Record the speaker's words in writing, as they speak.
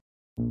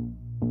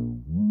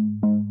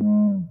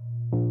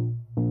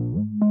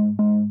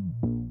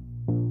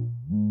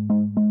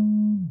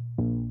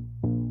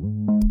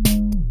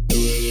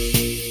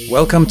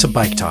Welcome to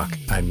Bike Talk.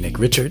 I'm Nick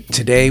Richard.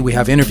 Today we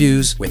have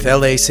interviews with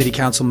LA City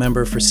Council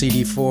member for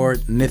CD4,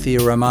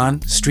 Nithya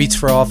Rahman, Streets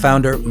for All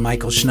founder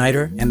Michael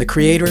Schneider, and the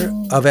creator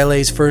of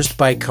LA's first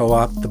bike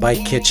co-op, The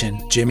Bike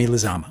Kitchen, Jimmy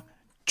Lizama.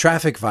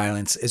 Traffic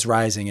violence is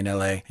rising in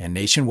LA and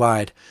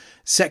nationwide,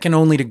 second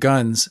only to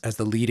guns as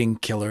the leading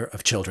killer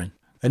of children.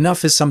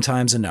 Enough is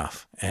sometimes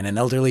enough, and an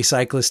elderly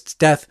cyclist's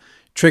death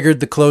triggered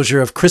the closure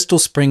of Crystal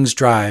Springs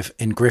Drive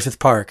in Griffith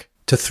Park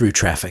to through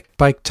traffic.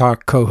 Bike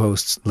Talk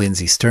co-hosts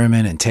Lindsay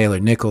Sturman and Taylor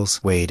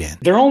Nichols weighed in.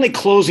 They're only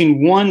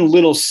closing one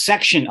little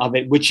section of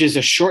it, which is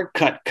a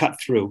shortcut cut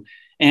through.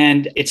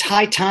 And it's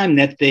high time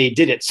that they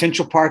did it.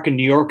 Central Park in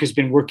New York has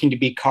been working to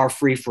be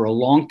car-free for a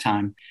long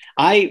time.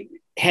 I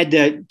had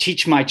to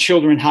teach my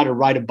children how to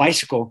ride a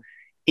bicycle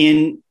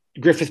in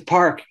Griffith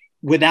Park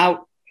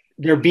without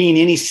there being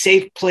any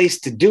safe place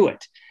to do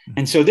it.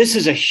 And so this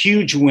is a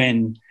huge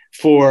win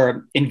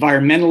for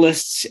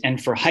environmentalists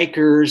and for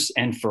hikers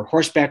and for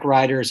horseback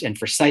riders and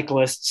for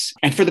cyclists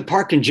and for the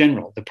park in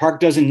general. The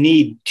park doesn't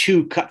need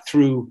two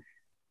cut-through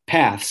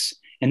paths,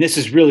 and this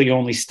is really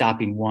only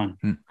stopping one.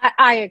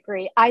 I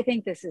agree. I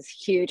think this is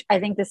huge. I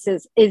think this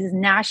is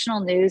national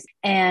news,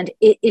 and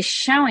it is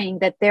showing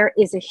that there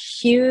is a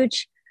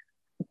huge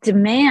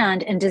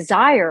demand and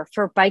desire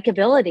for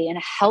bikeability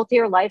and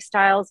healthier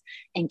lifestyles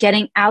and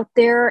getting out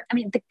there. I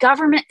mean, the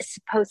government is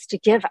supposed to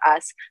give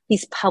us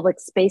these public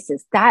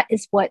spaces. That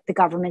is what the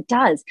government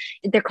does.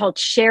 They're called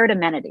shared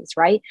amenities,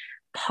 right?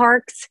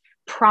 Parks,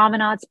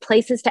 promenades,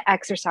 places to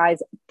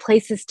exercise,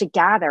 places to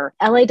gather.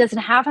 LA doesn't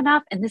have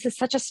enough, and this is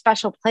such a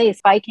special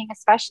place. Biking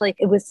especially,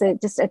 it was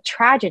just a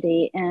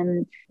tragedy,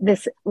 and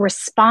this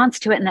response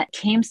to it, and that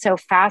came so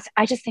fast.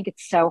 I just think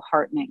it's so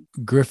heartening.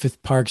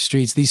 Griffith Park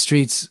streets, these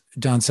streets,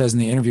 Don says in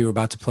the interview we're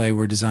about to play,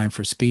 were designed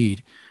for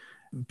speed.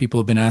 People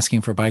have been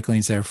asking for bike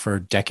lanes there for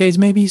decades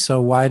maybe,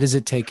 so why does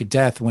it take a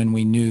death when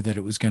we knew that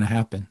it was going to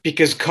happen?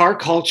 Because car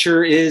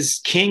culture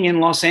is king in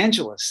Los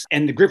Angeles,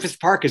 and the Griffith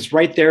Park is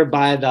right there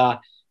by the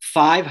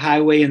 5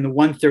 highway and the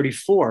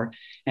 134.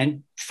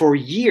 And for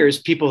years,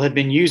 people have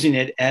been using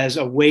it as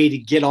a way to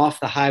get off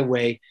the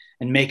highway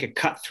and make a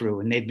cut through.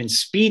 And they've been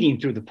speeding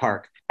through the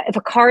park. If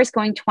a car is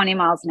going 20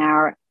 miles an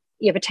hour,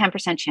 you have a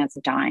 10% chance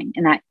of dying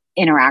in that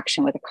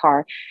interaction with a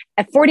car.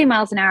 At 40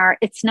 miles an hour,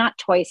 it's not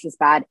twice as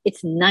bad.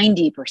 It's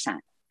 90%.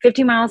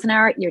 50 miles an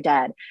hour, you're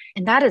dead.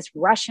 And that is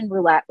Russian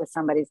roulette with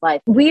somebody's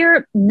life.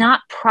 We're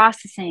not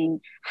processing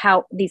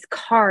how these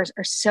cars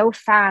are so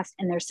fast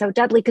and they're so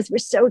deadly because we're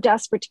so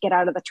desperate to get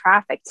out of the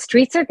traffic.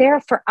 Streets are there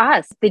for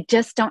us. They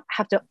just don't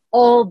have to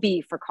all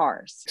be for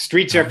cars.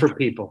 Streets are for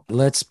people.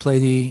 Let's play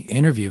the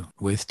interview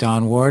with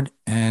Don Ward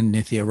and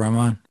Nithya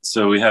Rahman.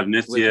 So we have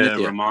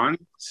Nithya Rahman,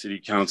 City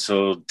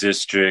Council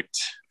District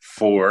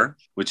 4,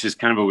 which is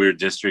kind of a weird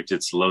district.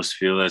 It's Los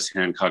Feliz,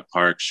 Hancock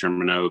Park,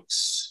 Sherman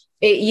Oaks.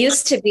 It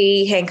used to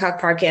be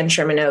Hancock Park and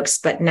Sherman Oaks,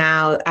 but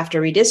now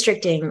after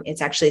redistricting,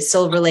 it's actually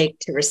Silver Lake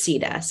to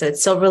Reseda. So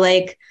it's Silver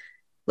Lake,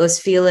 Los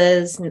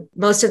Feliz,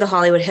 most of the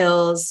Hollywood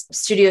Hills,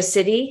 Studio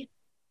City,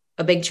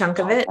 a big chunk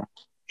of it,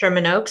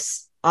 Sherman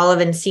Oaks, all of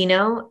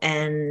Encino,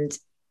 and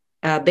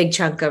a big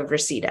chunk of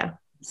Reseda.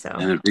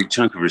 And a big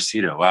chunk of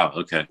Reseda. Wow.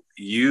 Okay.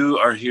 You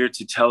are here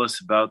to tell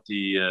us about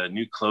the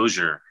new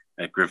closure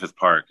at Griffith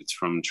Park. It's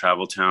from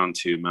Traveltown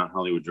to Mount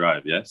Hollywood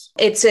Drive, yes?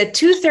 It's a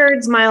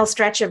 2/3 mile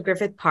stretch of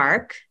Griffith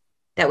Park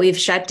that we've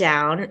shut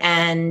down.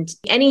 And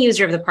any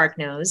user of the park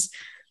knows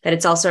that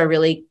it's also a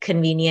really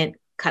convenient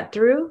cut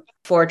through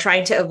for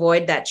trying to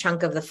avoid that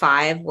chunk of the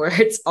 5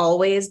 where it's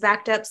always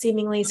backed up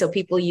seemingly. So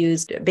people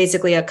used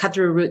basically a cut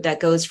through route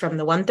that goes from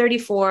the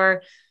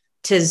 134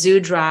 to Zoo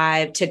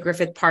Drive to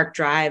Griffith Park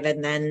Drive.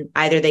 And then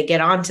either they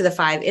get onto the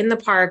 5 in the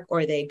park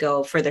or they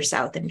go further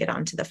south and get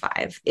onto the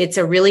 5. It's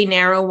a really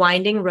narrow,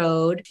 winding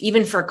road.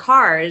 Even for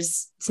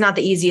cars, it's not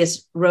the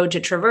easiest road to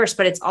traverse,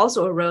 but it's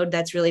also a road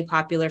that's really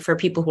popular for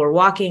people who are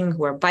walking,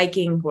 who are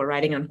biking, who are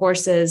riding on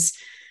horses.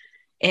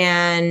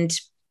 And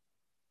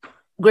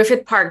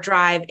Griffith Park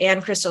Drive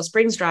and Crystal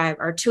Springs Drive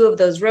are 2 of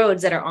those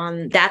roads that are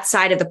on that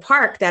side of the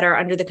park that are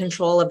under the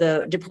control of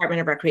the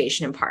Department of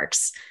Recreation and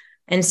Parks.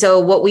 And so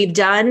what we've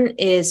done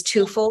is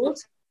twofold.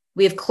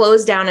 We have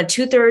closed down a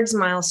 2/3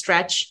 mile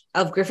stretch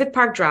of Griffith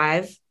Park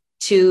Drive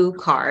to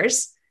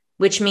cars,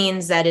 which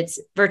means that it's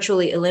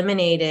virtually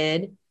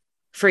eliminated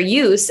for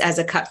use as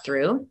a cut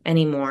through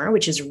anymore,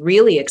 which is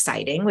really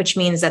exciting, which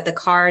means that the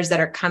cars that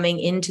are coming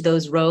into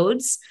those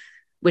roads,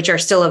 which are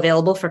still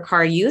available for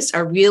car use,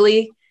 are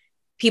really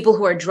people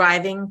who are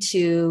driving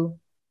to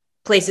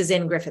places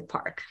in Griffith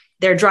Park.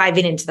 They're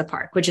driving into the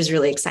park, which is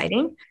really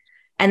exciting.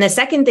 And the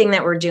second thing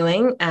that we're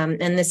doing, and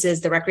this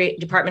is the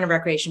Department of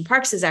Recreation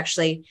Parks is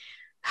actually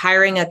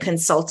hiring a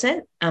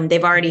consultant.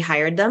 They've already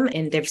hired them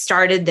and they've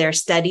started their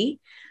study,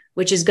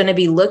 which is going to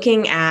be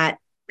looking at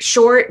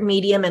short,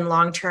 medium, and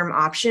long-term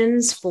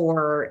options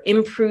for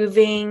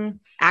improving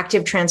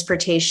active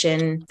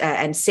transportation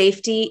and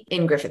safety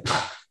in Griffith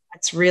Park.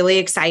 That's really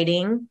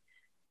exciting.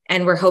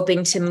 And we're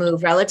hoping to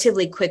move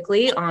relatively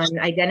quickly on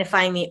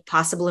identifying the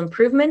possible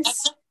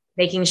improvements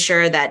making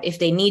sure that if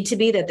they need to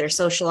be, that they're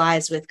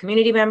socialized with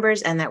community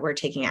members and that we're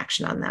taking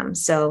action on them.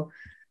 So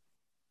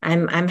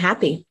I'm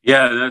happy.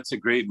 Yeah, that's a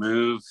great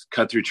move.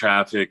 Cut through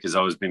traffic has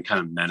always been kind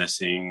of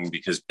menacing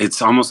because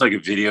it's almost like a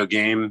video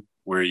game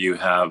where you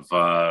have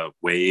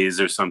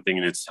Waze or something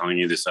and it's telling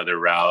you this other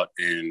route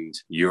and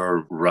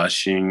you're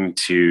rushing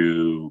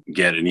to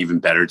get an even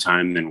better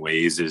time than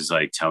Waze is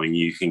like telling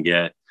you can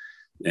get.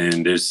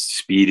 And there's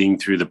speeding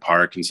through the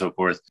park and so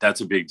forth.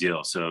 That's a big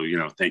deal. So,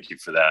 thank you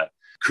for that.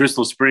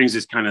 Crystal Springs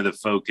is kind of the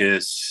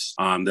focus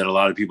that a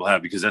lot of people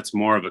have because that's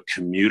more of a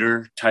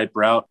commuter type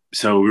route.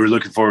 So we were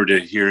looking forward to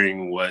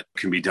hearing what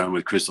can be done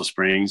with Crystal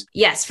Springs.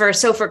 Yes. For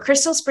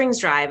Crystal Springs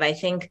Drive, I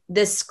think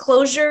this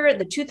closure,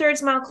 the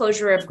 2/3 mile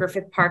closure of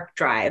Griffith Park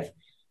Drive,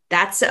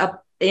 that's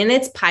up in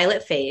its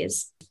pilot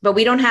phase, but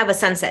we don't have a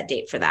sunset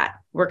date for that.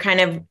 We're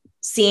kind of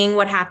seeing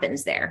what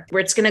happens there,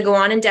 where it's going to go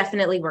on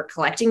indefinitely. We're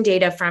collecting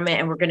data from it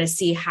and we're going to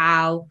see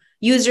how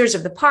users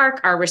of the park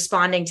are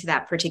responding to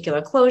that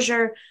particular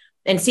closure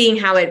and seeing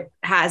how it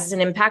has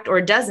an impact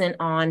or doesn't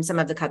on some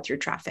of the cut through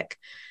traffic.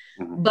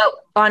 Mm-hmm. But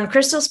on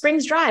Crystal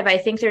Springs Drive, I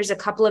think there's a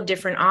couple of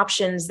different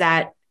options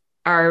that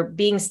are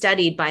being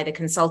studied by the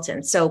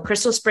consultants. So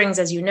Crystal Springs,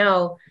 as you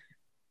know,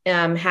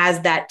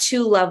 has that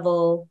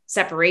 2-level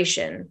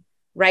separation.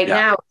 Right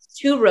now, it's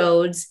 2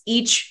 roads,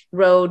 each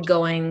road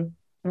going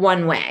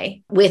one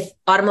way with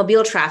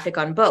automobile traffic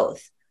on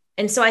both.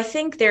 And so I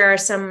think there are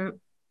some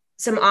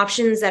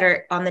options that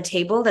are on the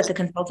table that the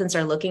consultants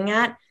are looking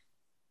at.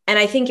 And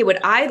I think it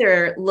would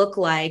either look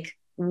like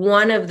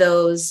one of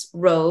those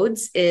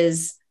roads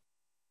is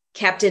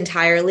kept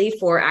entirely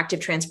for active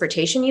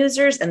transportation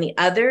users and the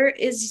other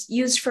is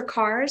used for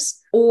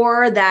cars,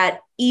 or that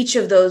each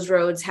of those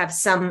roads have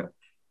some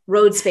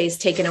road space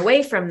taken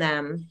away from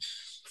them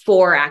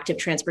for active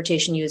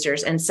transportation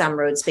users and some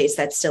road space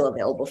that's still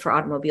available for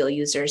automobile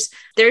users.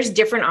 There's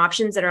different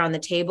options that are on the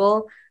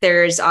table.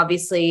 There's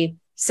obviously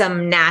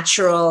some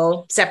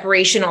natural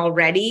separation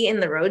already in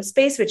the road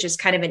space, which is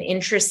kind of an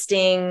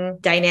interesting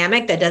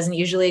dynamic that doesn't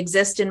usually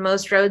exist in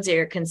most roads that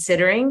you're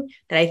considering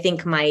that I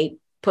think might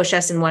push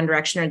us in one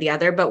direction or the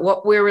other. But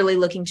what we're really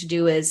looking to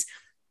do is,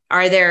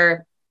 are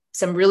there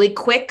some really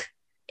quick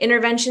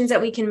interventions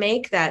that we can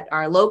make that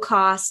are low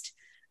cost,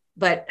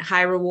 but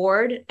high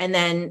reward? And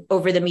then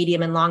over the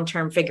medium and long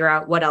term, figure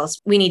out what else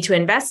we need to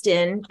invest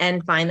in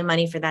and find the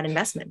money for that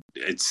investment.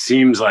 It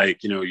seems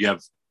like, you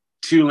have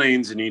 2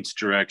 lanes in each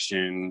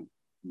direction.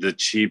 The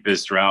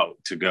cheapest route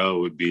to go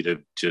would be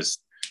to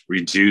just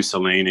reduce a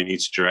lane in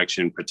each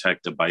direction,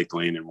 protect a bike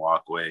lane and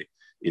walkway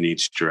in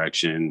each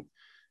direction,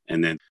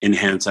 and then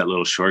enhance that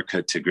little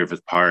shortcut to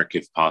Griffith Park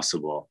if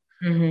possible.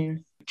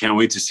 Mm-hmm. Can't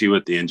wait to see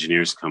what the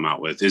engineers come out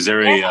with. Is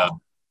there a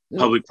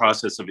public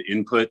process of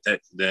input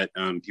that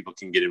people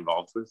can get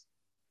involved with?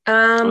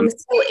 So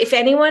if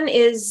anyone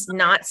is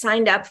not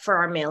signed up for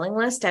our mailing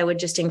list, I would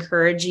just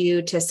encourage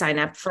you to sign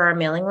up for our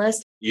mailing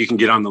list. You can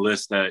get on the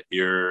list at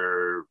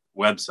your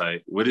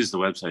website. What is the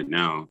website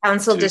now?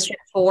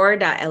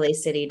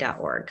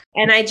 councildistrict4.lacity.org.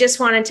 And I just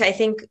wanted to, I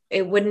think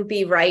it wouldn't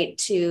be right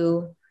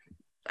to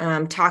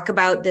talk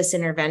about this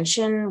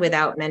intervention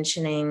without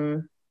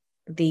mentioning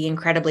the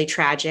incredibly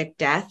tragic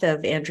death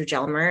of Andrew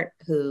Gelmert,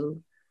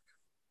 who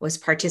was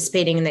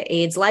participating in the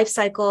AIDS life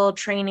cycle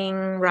training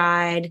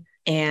ride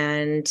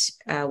and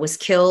was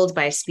killed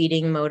by a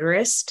speeding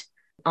motorist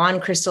on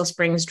Crystal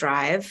Springs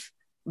Drive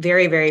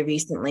very, very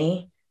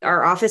recently.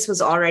 Our office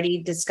was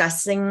already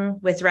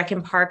discussing with Rec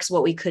and Parks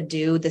what we could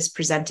do. This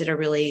presented a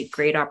really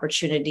great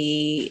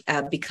opportunity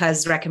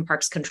because Rec and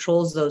Parks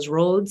controls those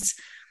roads.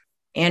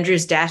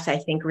 Andrew's death, I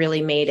think,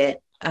 really made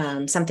it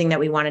something that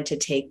we wanted to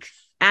take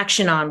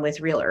action on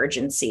with real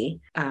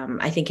urgency.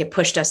 I think it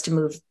pushed us to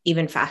move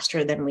even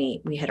faster than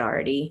we had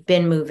already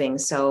been moving.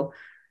 So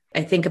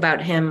I think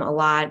about him a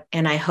lot,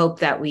 and I hope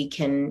that we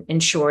can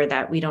ensure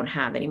that we don't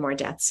have any more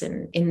deaths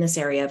in this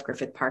area of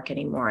Griffith Park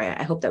anymore.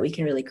 I hope that we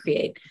can really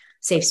create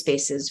safe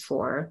spaces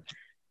for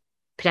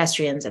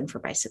pedestrians and for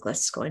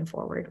bicyclists going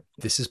forward.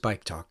 This is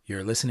Bike Talk.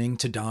 You're listening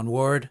to Don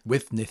Ward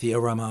with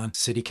Nithya Raman,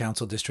 City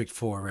Council District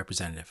 4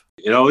 representative.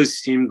 It always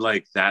seemed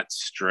like that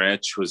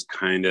stretch was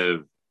kind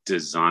of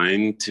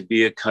designed to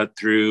be a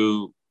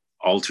cut-through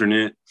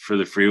alternate for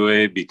the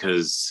freeway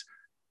because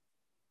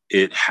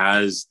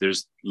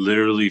there's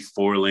literally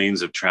 4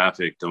 lanes of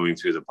traffic going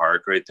through the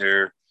park right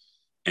there.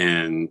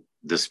 And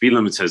the speed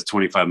limit says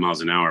 25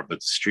 miles an hour, but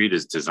the street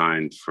is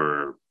designed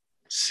for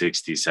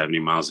 60, 70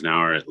 miles an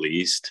hour at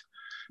least.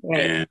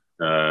 Right. And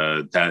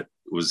that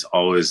was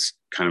always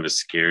kind of a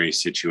scary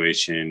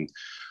situation.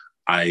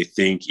 I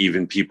think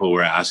even people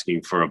were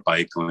asking for a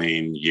bike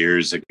lane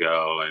years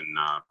ago, and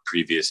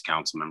previous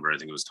council member, I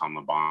think it was Tom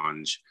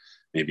LaBonge,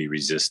 maybe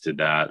resisted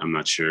that. I'm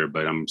not sure,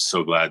 but I'm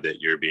so glad that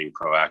you're being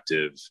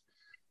proactive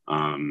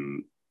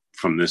from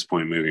this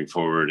point moving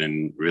forward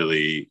and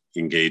really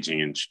engaging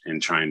in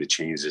trying to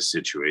change this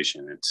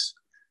situation.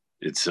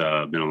 It's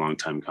been a long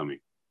time coming.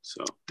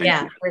 So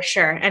thank you. For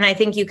sure. And I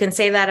think you can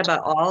say that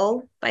about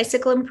all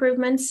bicycle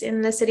improvements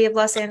in the city of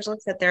Los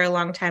Angeles, that they're a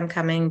long time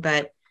coming,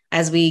 but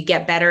as we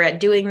get better at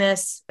doing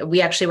this,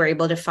 we actually were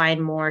able to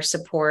find more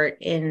support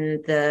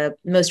in the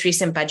most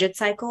recent budget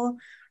cycle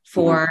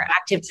for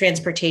active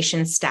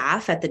transportation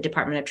staff at the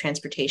Department of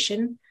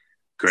Transportation.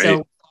 Great.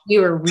 So we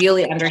were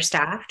really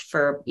understaffed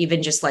for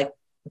even just like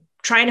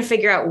trying to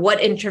figure out what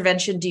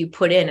intervention do you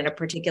put in a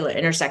particular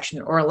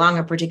intersection or along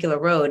a particular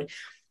road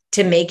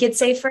to make it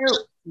safer.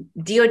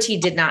 DOT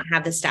did not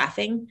have the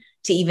staffing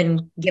to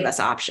even give us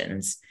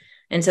options.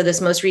 And so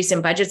this most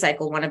recent budget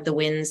cycle, one of the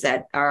wins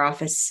that our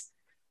office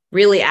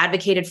really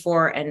advocated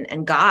for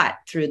and got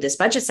through this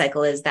budget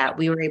cycle is that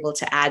we were able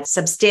to add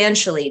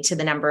substantially to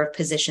the number of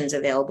positions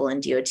available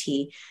in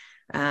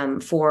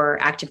DOT for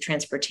active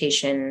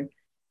transportation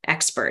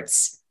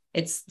experts.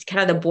 It's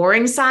kind of the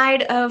boring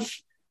side of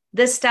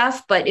this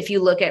stuff. But if you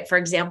look at, for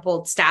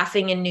example,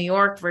 staffing in New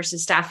York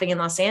versus staffing in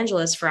Los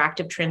Angeles for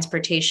active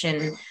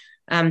transportation,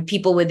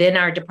 people within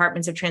our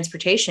departments of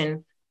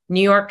transportation,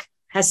 New York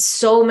has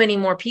so many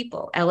more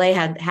people. LA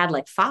had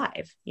like 5,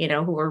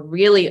 who were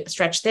really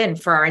stretched thin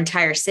for our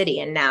entire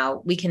city. And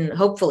now we can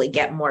hopefully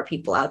get more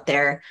people out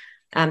there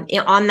on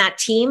that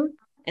team.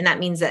 And that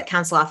means that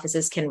council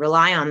offices can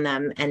rely on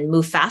them and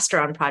move faster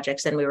on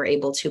projects than we were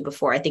able to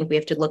before. I think we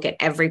have to look at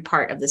every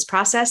part of this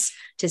process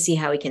to see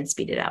how we can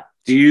speed it up.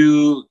 Do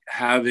you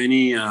have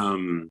any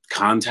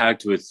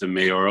contact with the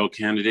mayoral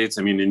candidates?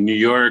 I mean, in New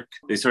York,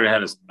 they sort of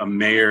had a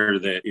mayor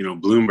that,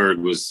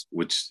 Bloomberg was,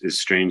 which is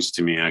strange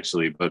to me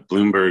actually, but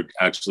Bloomberg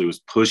actually was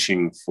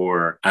pushing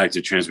for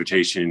active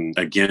transportation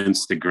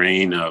against the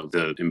grain of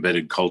the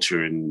embedded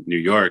culture in New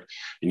York.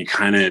 And you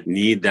kind of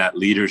need that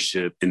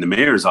leadership in the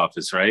mayor's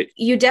office, right?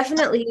 You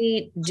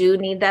definitely do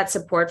need that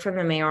support from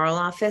the mayoral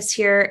office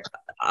here.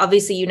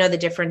 Obviously, the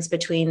difference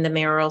between the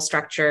mayoral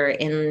structure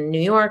in New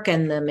York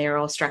and the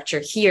mayoral structure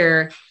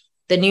here.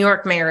 The New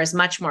York mayor is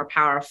much more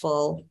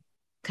powerful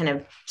kind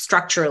of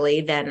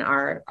structurally than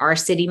our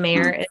city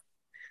mayor is.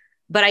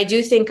 But I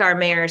do think our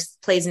mayor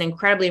plays an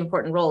incredibly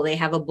important role. They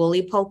have a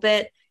bully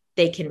pulpit.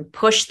 They can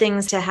push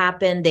things to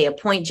happen. They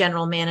appoint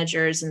general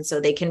managers. And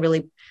so they can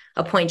really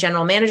appoint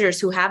general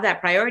managers who have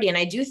that priority. And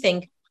I do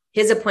think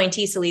his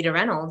appointee, Salida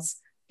Reynolds,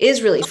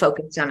 is really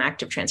focused on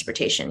active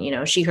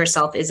transportation. She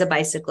herself is a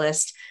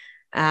bicyclist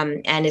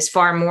and is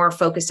far more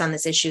focused on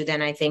this issue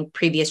than I think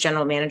previous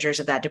general managers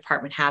of that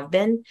department have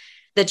been.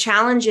 The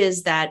challenge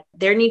is that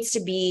there needs to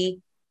be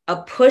a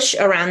push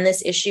around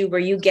this issue where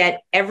you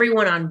get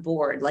everyone on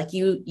board. Like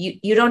you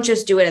don't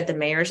just do it at the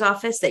mayor's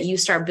office, that you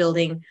start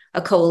building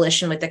a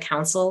coalition with the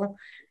council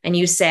and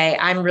you say,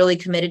 I'm really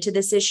committed to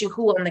this issue.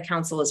 Who on the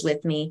council is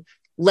with me?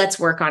 Let's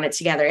work on it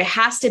together. It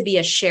has to be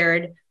a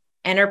shared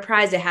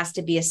enterprise. It has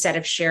to be a set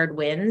of shared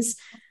wins.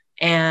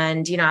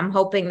 And, I'm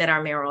hoping that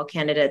our mayoral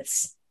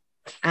candidates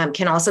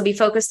can also be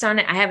focused on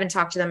it. I haven't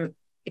talked to them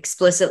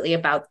explicitly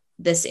about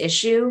this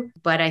issue,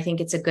 but I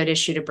think it's a good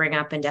issue to bring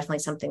up and definitely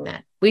something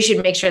that we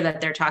should make sure that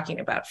they're talking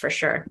about for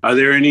sure. Are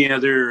there any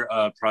other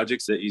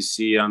projects that you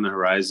see on the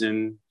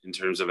horizon in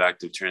terms of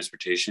active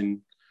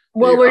transportation?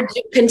 Well, we're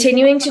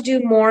continuing to do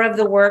more of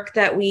the work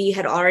that we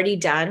had already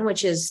done,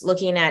 which is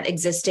looking at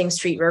existing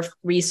street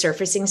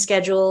resurfacing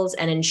schedules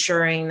and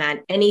ensuring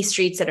that any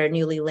streets that are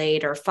newly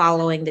laid are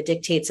following the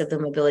dictates of the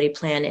mobility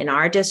plan in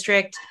our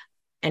district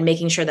and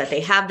making sure that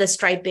they have the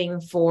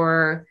striping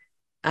for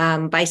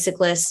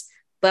bicyclists.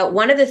 But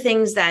one of the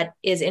things that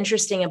is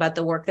interesting about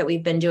the work that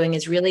we've been doing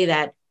is really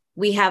that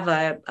we have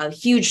a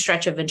huge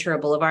stretch of Ventura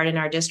Boulevard in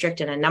our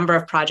district and a number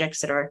of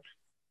projects that are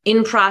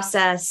in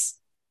process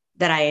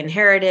that I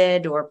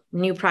inherited or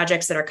new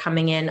projects that are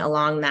coming in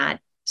along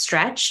that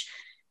stretch.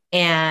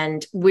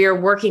 And we're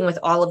working with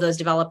all of those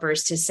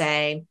developers to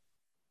say,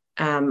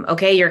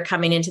 okay, you're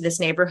coming into this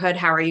neighborhood.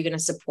 How are you going to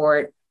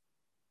support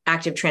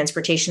active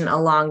transportation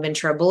along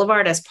Ventura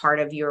Boulevard as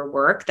part of your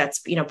work?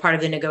 That's, part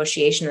of the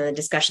negotiation and the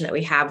discussion that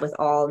we have with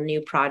all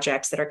new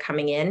projects that are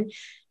coming in.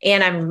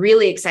 And I'm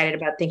really excited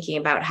about thinking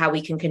about how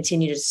we can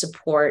continue to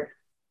support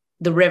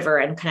the river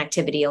and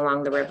connectivity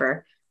along the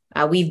river.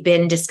 We've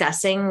been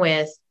discussing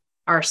with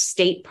our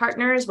state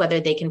partners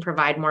whether they can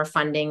provide more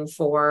funding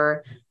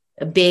for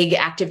a big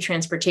active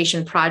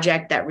transportation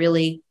project that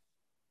really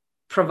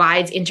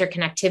provides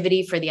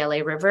interconnectivity for the LA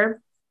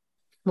River.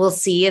 We'll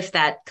see if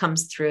that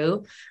comes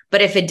through.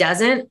 But if it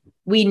doesn't,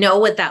 we know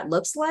what that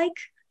looks like.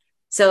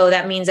 So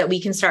that means that we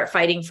can start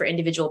fighting for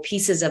individual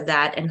pieces of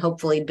that and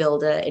hopefully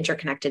build an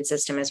interconnected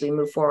system as we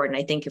move forward. And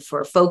I think if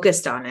we're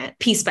focused on it,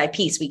 piece by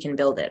piece, we can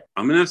build it.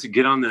 I'm going to have to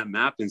get on that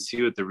map and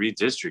see what the Reed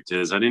District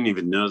is. I didn't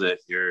even know that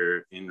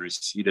you're in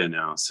Reseda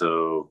now.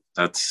 So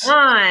that's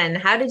on.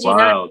 How did you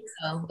wild.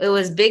 Not know? It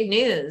was big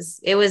news.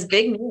 It was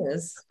big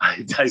news.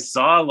 I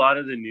saw a lot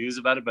of the news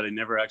about it, but I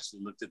never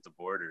actually looked at the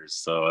borders.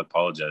 So I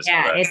apologize for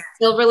that. It's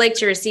Silver Lake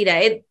to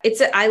Reseda.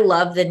 I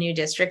love the new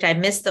district. I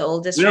miss the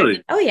old district.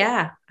 Really? Oh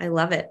yeah. I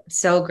love it.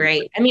 So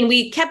great. I mean,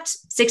 we kept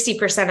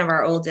 60% of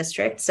our old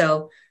district.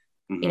 So,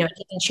 it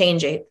didn't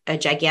change a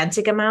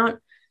gigantic amount,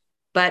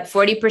 but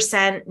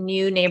 40%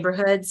 new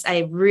neighborhoods.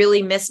 I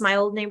really miss my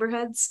old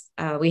neighborhoods.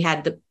 We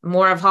had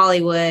more of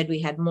Hollywood.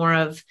 We had more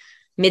of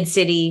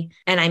Mid-City,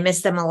 and I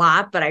miss them a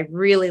lot, but I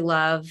really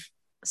love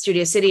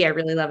Studio City. I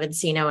really love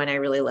Encino, and I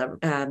really love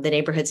the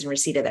neighborhoods in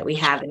Reseda that we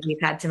have. And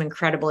we've had some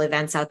incredible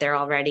events out there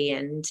already,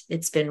 and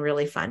it's been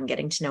really fun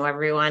getting to know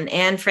everyone.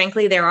 And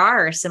frankly, there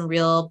are some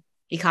real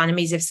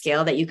economies of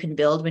scale that you can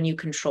build when you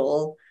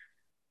control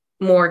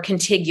more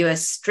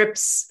contiguous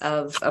strips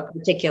of a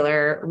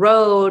particular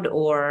road,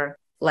 or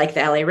like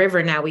the LA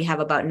River. Now we have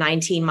about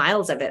 19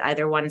 miles of it,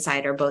 either one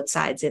side or both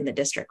sides in the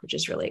district, which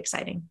is really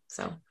exciting.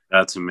 So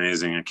that's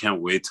amazing. I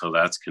can't wait till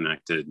that's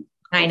connected.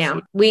 I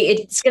know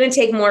it's going to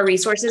take more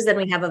resources than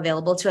we have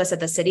available to us at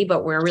the city,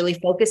 but we're really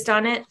focused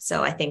on it.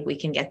 So I think we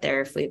can get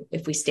there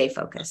if we stay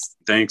focused.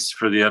 Thanks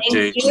for the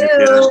update.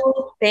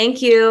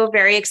 Thank you.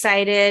 Very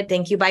excited.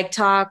 Thank you, Bike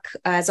Talk,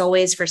 as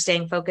always, for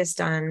staying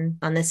focused on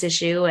this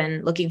issue,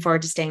 and looking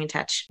forward to staying in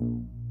touch.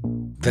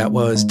 That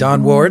was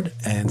Don Ward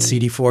and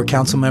CD4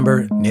 council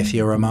member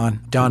Nithya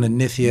Rahman. Don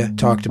and Nithya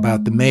talked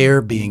about the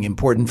mayor being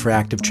important for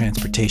active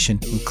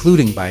transportation,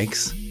 including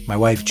bikes. My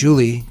wife,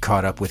 Julie,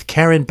 caught up with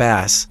Karen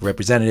Bass,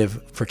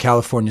 representative for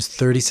California's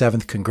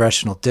 37th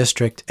Congressional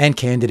District and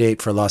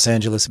candidate for Los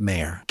Angeles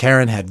mayor.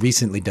 Karen had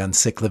recently done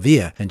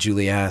Ciclavia, and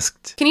Julie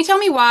asked, "Can you tell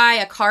me why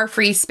a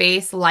car-free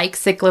space like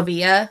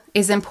Ciclavia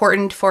is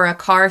important for a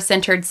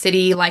car-centered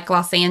city like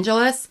Los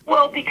Angeles?"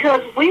 Well,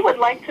 because we would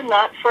like to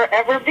not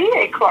forever be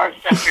a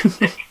car-centered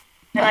city.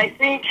 And I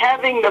think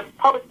having the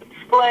public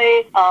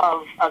display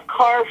of a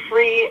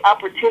car-free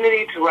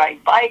opportunity to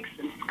ride bikes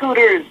and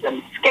scooters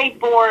and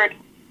skateboard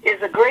is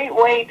a great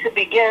way to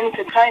begin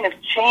to kind of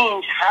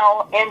change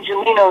how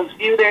Angelenos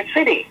view their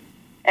city.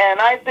 And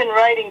I've been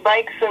riding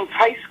bikes since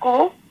high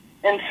school,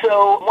 and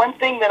so one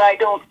thing that I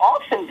don't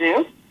often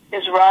do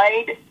is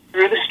ride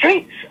through the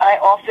streets. I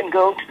often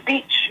go to the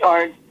beach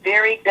or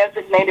very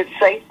designated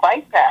safe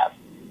bike paths.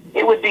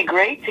 It would be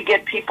great to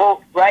get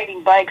people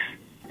riding bikes,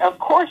 of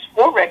course,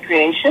 for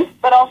recreation,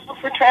 but also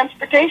for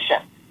transportation.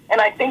 And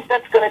I think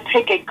that's going to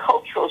take a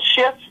cultural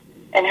shift,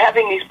 and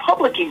having these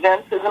public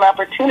events is an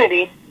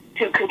opportunity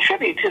to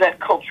contribute to that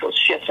cultural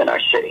shift in our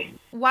city.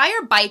 Why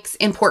are bikes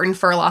important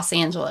for Los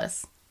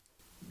Angeles?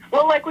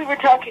 Well, like we were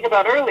talking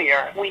about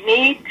earlier, we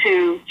need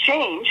to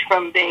change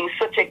from being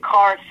such a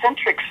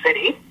car-centric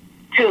city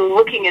to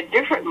looking at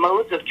different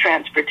modes of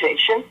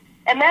transportation,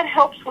 and that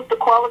helps with the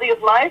quality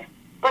of life,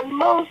 but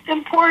most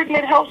important,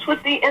 it helps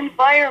with the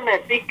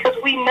environment, because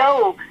we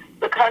know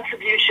the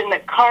contribution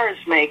that cars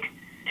make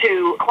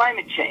to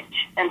climate change.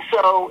 And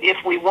so if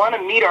we want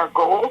to meet our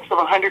goals of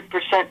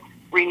 100%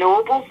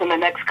 renewables in the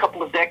next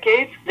couple of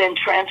decades, then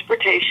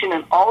transportation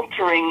and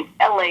altering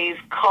LA's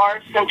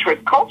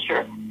car-centric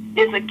culture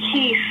is a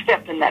key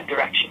step in that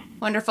direction.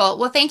 Wonderful.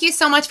 Well, thank you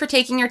so much for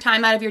taking your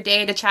time out of your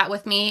day to chat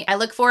with me. I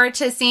look forward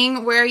to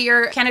seeing where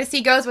your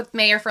candidacy goes with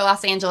Mayor for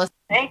Los Angeles.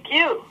 Thank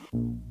you.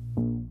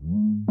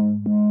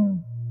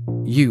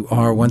 You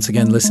are once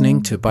again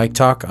listening to Bike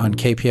Talk on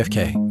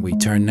KPFK. We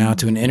turn now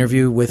to an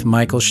interview with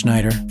Michael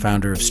Schneider,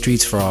 founder of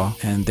Streets for All,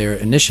 and their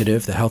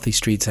initiative, the Healthy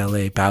Streets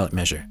LA ballot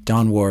measure.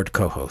 Don Ward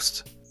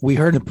co-hosts. We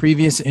heard in a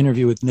previous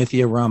interview with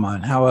Nithya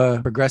Rahman how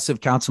a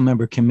progressive council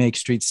member can make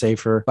streets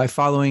safer by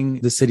following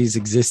the city's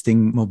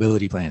existing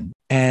mobility plan.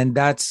 And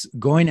that's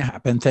going to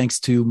happen thanks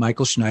to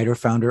Michael Schneider,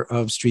 founder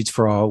of Streets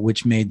for All,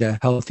 which made the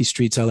Healthy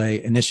Streets LA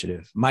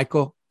initiative.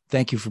 Michael,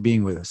 thank you for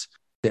being with us.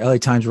 The LA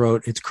Times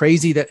wrote, "It's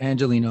crazy that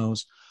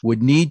Angelenos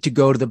would need to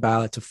go to the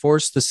ballot to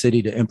force the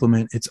city to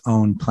implement its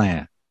own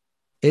plan."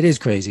 It is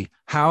crazy.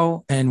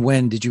 How and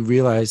when did you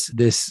realize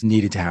this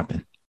needed to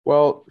happen?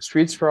 Well,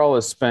 Streets for All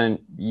has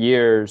spent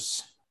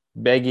years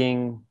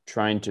begging,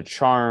 trying to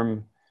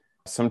charm,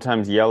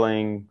 sometimes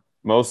yelling,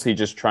 mostly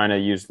just trying to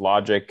use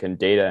logic and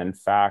data and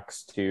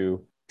facts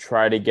to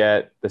try to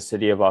get the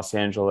city of Los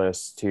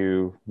Angeles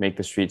to make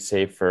the streets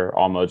safe for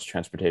all modes of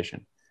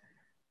transportation.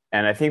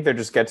 And I think there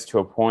just gets to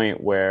a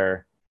point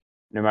where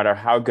no matter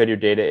how good your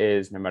data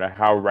is, no matter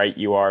how right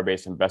you are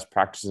based on best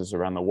practices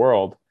around the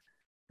world,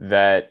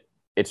 that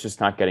it's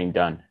just not getting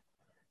done.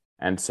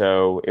 And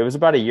so it was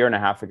about a year and a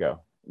half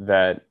ago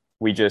that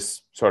we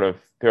just sort of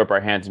threw up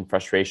our hands in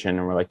frustration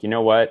and we're like, you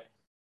know what?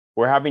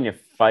 We're having to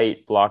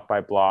fight block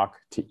by block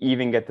to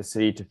even get the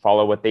city to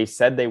follow what they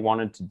said they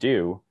wanted to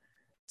do.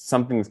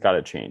 Something's got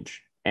to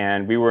change.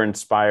 And we were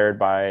inspired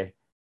by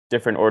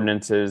different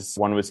ordinances.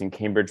 One was in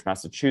Cambridge,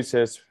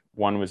 Massachusetts.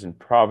 One was in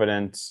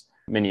Providence.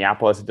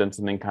 Minneapolis had done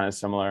something kind of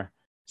similar.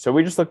 So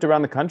we just looked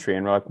around the country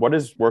and we're like, what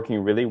is working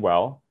really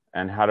well?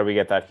 And how do we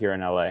get that here in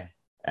LA?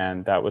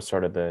 And that was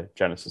sort of the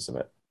genesis of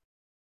it.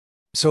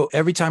 So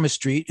every time a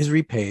street is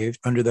repaved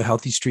under the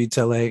Healthy Streets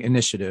LA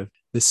initiative,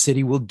 the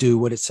city will do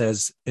what it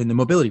says in the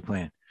mobility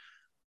plan.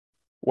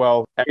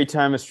 Well, every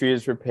time a street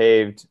is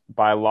repaved,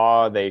 by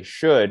law, they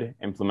should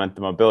implement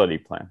the mobility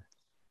plan.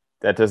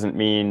 That doesn't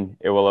mean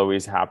it will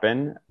always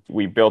happen.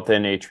 We built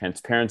in a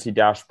transparency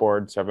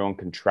dashboard so everyone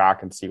can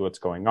track and see what's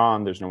going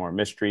on. There's no more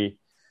mystery.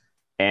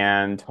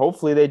 And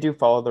hopefully they do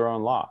follow their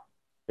own law.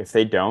 If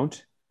they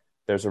don't,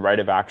 there's a right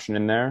of action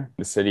in there.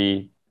 The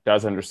city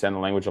does understand the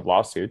language of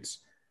lawsuits,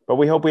 but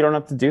we hope we don't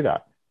have to do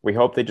that. We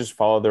hope they just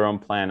follow their own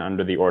plan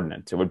under the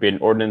ordinance. It would be an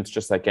ordinance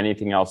just like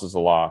anything else is a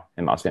law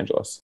in Los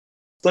Angeles.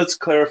 Let's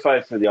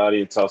clarify for the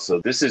audience also.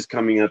 This is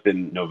coming up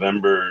in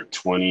November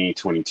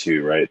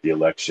 2022, right? The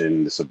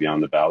election, this will be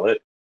on the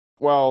ballot.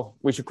 Well,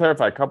 we should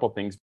clarify a couple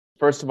things.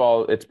 First of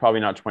all, it's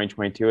probably not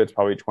 2022, it's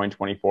probably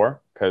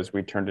 2024 because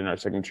we turned in our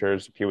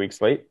signatures a few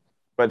weeks late.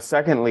 But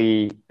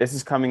secondly, this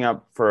is coming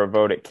up for a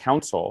vote at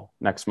council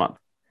next month.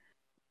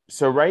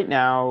 So right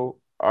now,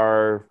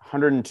 our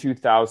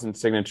 102,000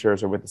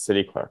 signatures are with the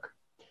city clerk.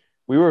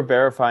 We were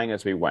verifying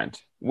as we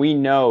went. We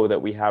know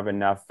that we have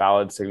enough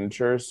valid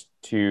signatures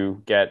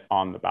to get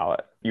on the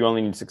ballot. You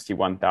only need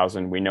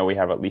 61,000. We know we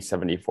have at least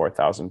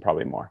 74,000,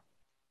 probably more.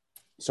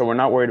 So we're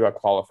not worried about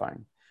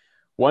qualifying.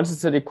 Once the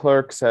city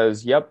clerk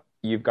says, yep,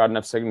 you've got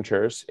enough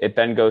signatures, it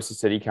then goes to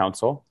city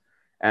council.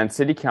 And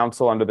city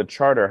council under the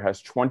charter has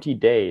 20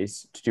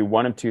 days to do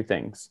one of two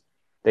things.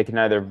 They can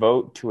either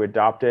vote to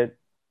adopt it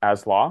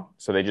as law.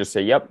 So they just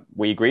say, yep,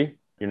 we agree.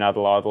 You're now the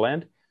law of the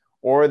land.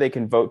 Or they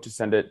can vote to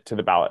send it to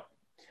the ballot.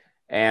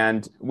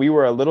 And we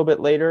were a little bit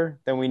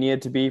later than we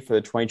needed to be for the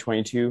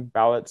 2022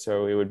 ballot.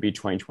 So it would be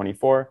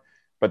 2024.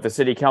 But the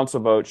city council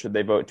vote, should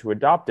they vote to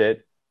adopt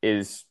it,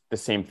 is the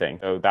same thing.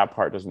 So that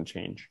part doesn't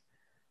change.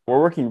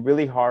 We're working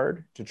really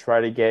hard to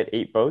try to get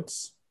 8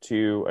 votes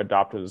to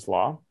adopt it as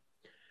law.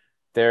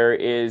 There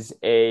is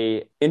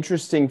an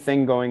interesting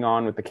thing going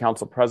on with the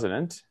council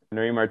president,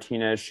 Nury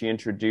Martinez. She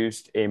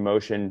introduced a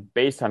motion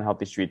based on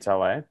Healthy Streets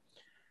LA.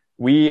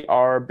 We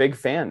are big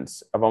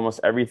fans of almost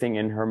everything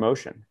in her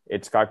motion.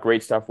 It's got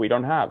great stuff we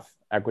don't have: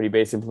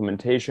 equity-based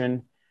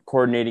implementation,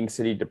 coordinating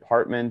city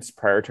departments,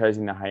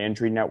 prioritizing the high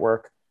injury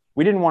network.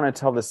 We didn't want to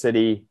tell the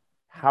city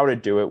how to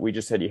do it. We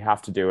just said you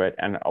have to do it.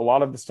 And a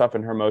lot of the stuff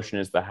in her motion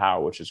is the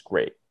how, which is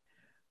great.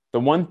 The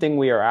one thing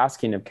we are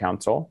asking of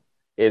council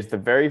is the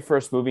very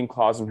first moving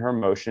clause in her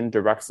motion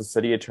directs the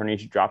city attorney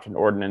to draft an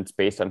ordinance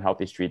based on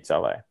Healthy Streets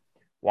LA.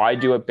 Why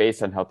do it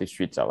based on Healthy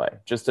Streets LA?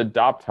 Just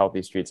adopt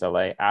Healthy Streets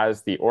LA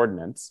as the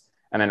ordinance.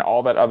 And then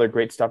all that other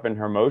great stuff in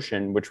her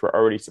motion, which we're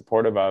already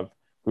supportive of,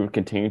 we would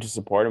continue to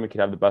support, and we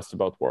could have the best of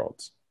both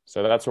worlds.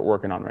 So that's what we're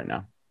working on right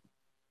now.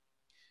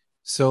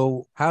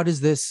 So how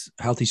does this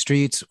Healthy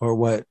Streets, or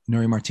what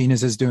Nury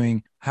Martinez is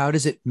doing, how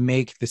does it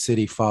make the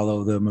city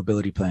follow the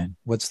mobility plan?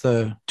 What's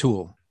the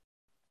tool?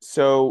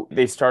 So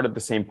they start at the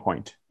same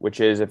point, which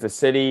is if the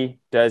city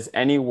does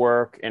any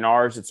work, in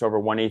ours, it's over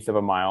 1/8 of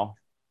a mile.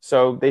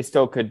 So they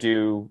still could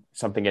do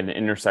something at an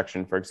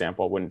intersection, for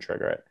example, it wouldn't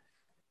trigger it.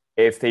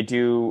 If they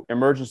do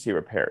emergency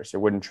repairs,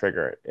 it wouldn't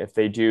trigger it. If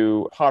they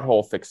do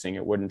pothole fixing,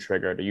 it wouldn't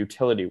trigger it, or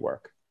utility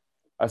work.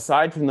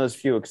 Aside from those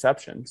few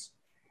exceptions,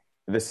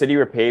 the city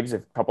repaves a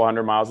couple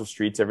hundred miles of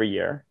streets every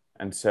year.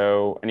 And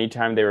so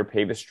anytime they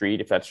repave a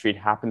street, if that street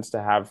happens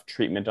to have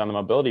treatment on the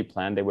mobility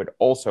plan, they would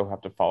also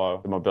have to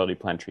follow the mobility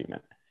plan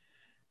treatment.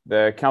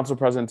 The council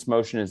president's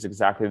motion is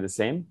exactly the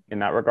same in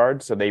that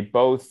regard. So they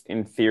both,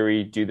 in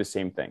theory, do the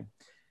same thing.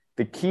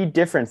 The key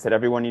difference that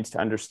everyone needs to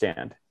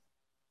understand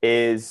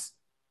is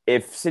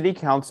if city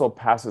council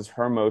passes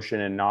her motion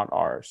and not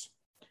ours,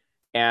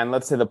 and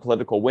let's say the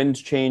political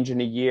winds change in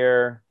a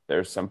year,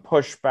 there's some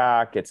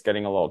pushback, it's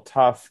getting a little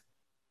tough,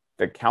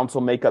 the council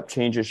makeup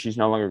changes, she's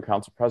no longer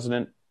council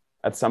president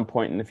at some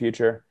point in the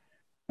future,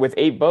 with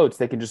 8 votes,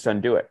 they can just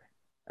undo it.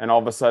 And all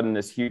of a sudden,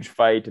 this huge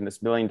fight and this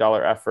 $1 million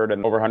effort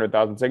and over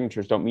 100,000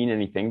 signatures don't mean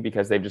anything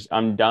because they've just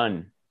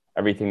undone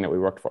everything that we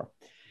worked for.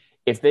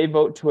 If they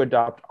vote to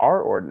adopt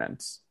our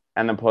ordinance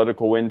and the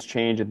political winds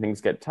change and things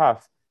get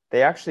tough,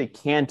 they actually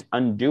can't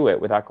undo it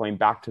without going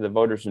back to the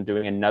voters and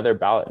doing another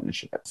ballot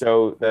initiative.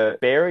 So the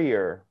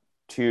barrier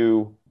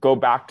to go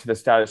back to the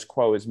status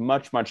quo is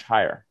much, much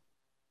higher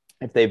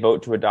if they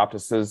vote to adopt a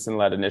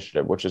citizen-led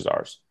initiative, which is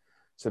ours.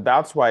 So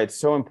that's why it's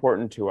so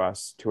important to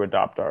us to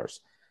adopt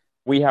ours.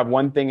 We have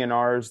one thing in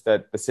ours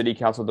that the city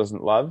council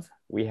doesn't love.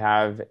 We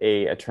have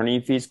a attorney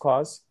fees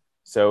clause.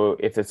 So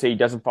if the city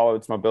doesn't follow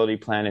its mobility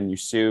plan and you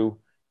sue,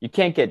 you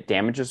can't get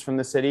damages from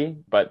the city,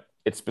 but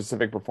its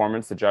specific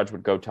performance, the judge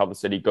would go tell the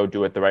city, go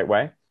do it the right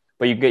way,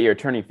 but you get your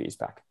attorney fees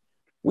back.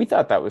 We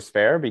thought that was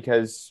fair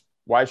because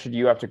why should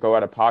you have to go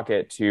out of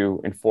pocket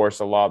to enforce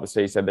a law the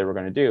city said they were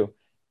going to do?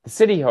 The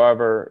city,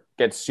 however,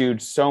 gets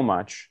sued so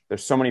much.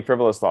 There's so many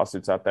frivolous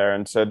lawsuits out there.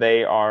 And so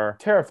they are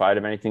terrified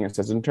of anything that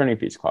says an attorney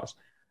fees clause.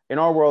 In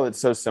our world, it's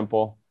so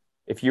simple.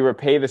 If you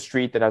repave a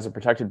street that has a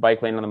protected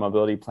bike lane on the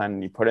mobility plan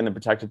and you put in the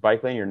protected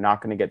bike lane, you're not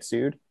going to get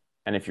sued.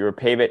 And if you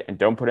repave it and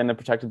don't put in the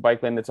protected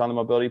bike lane that's on the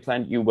mobility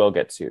plan, you will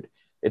get sued.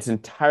 It's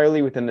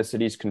entirely within the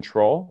city's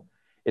control.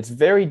 It's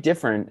very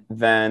different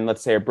than,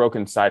 let's say, a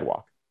broken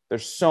sidewalk.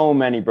 There's so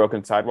many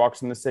broken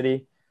sidewalks in the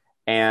city,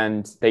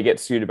 and they get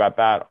sued about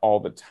that all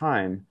the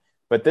time.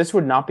 But this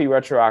would not be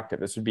retroactive.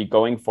 This would be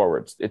going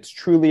forwards. It's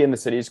truly in the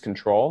city's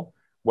control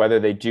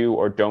whether they do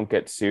or don't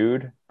get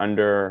sued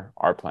under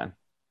our plan.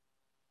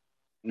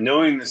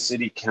 Knowing the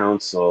city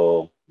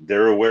council,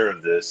 they're aware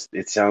of this.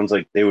 It sounds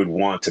like they would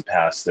want to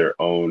pass their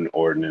own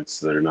ordinance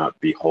so they're not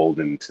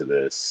beholden to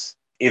this.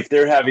 If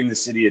they're having the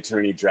city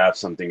attorney draft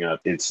something up,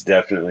 it's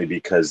definitely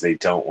because they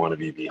don't want to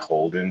be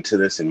beholden to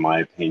this, in my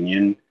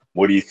opinion.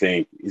 What do you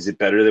think? Is it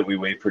better that we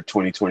wait for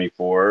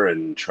 2024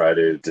 and try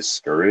to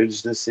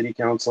discourage the city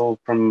council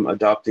from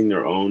adopting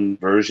their own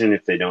version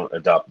if they don't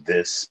adopt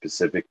this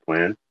specific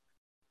plan?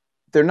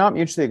 They're not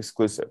mutually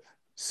exclusive.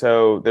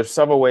 So there's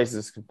several ways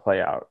this could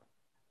play out.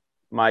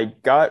 My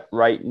gut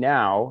right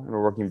now, and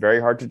we're working very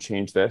hard to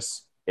change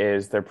this,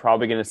 is they're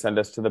probably going to send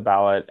us to the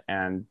ballot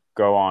and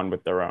go on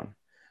with their own.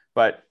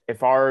 But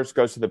if ours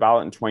goes to the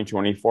ballot in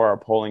 2024, our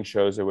polling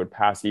shows it would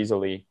pass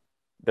easily.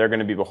 They're going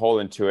to be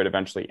beholden to it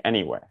eventually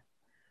anyway.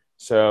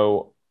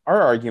 So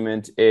our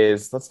argument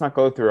is, let's not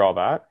go through all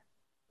that.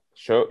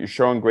 You're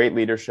showing great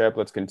leadership.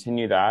 Let's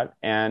continue that.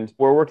 And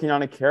we're working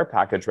on a care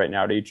package right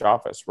now to each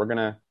office. We're going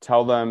to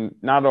tell them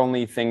not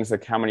only things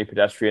like how many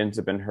pedestrians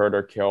have been hurt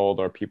or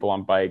killed, or people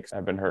on bikes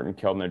have been hurt and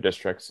killed in their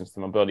district since the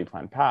mobility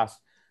plan passed.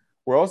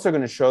 We're also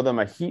going to show them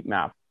a heat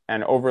map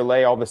and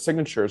overlay all the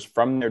signatures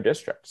from their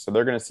district. So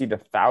they're going to see the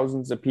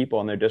thousands of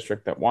people in their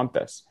district that want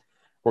this.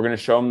 We're going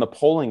to show them the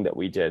polling that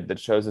we did that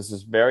shows this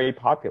is very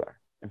popular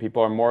and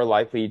people are more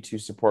likely to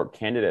support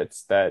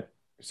candidates that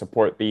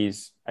support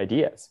these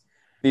ideas.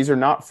 These are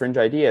not fringe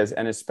ideas.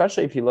 And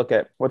especially if you look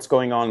at what's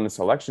going on in this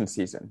election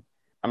season,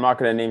 I'm not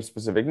going to name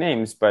specific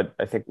names, but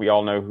I think we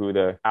all know who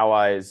the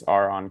allies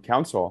are on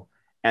council.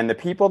 And the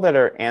people that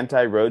are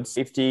anti-road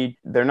safety,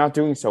 they're not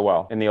doing so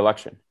well in the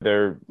election.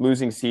 They're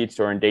losing seats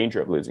or in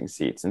danger of losing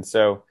seats. And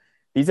so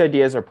these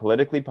ideas are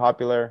politically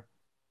popular.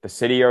 The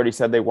city already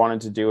said they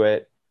wanted to do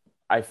it.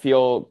 I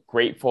feel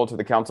grateful to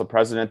the council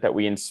president that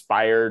we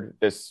inspired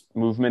this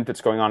movement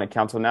that's going on at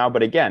council now.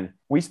 But again,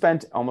 we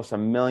spent almost $1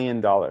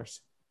 million.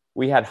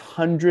 We had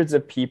hundreds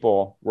of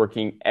people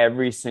working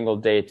every single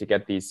day to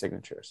get these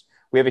signatures.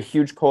 We have a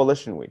huge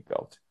coalition we've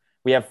built.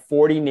 We have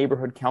 40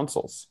 neighborhood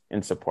councils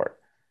in support.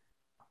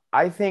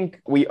 I think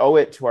we owe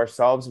it to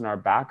ourselves and our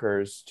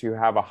backers to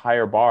have a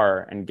higher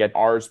bar and get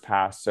ours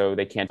passed so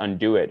they can't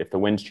undo it if the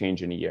winds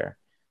change in a year.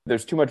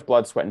 There's too much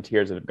blood, sweat, and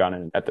tears that have gone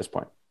in at this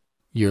point.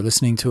 You're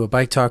listening to a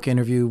Bike Talk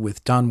interview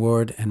with Don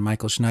Ward and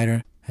Michael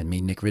Schneider and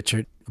me, Nick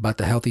Richard, about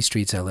the Healthy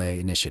Streets LA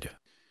initiative.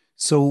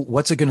 So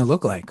what's it going to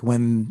look like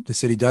when the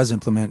city does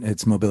implement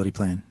its mobility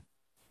plan?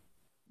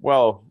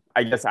 Well,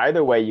 I guess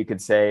either way you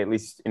could say, at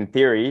least in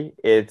theory,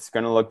 it's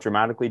going to look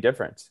dramatically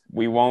different.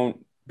 We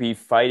won't be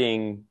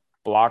fighting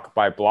block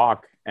by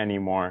block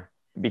anymore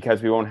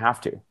because we won't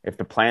have to. If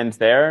the plan's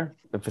there,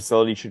 the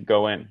facility should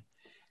go in.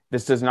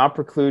 This does not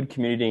preclude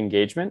community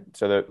engagement,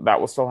 so that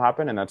will still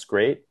happen, and that's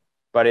great,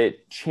 but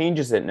it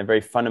changes it in a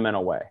very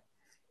fundamental way.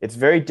 It's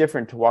very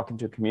different to walk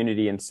into a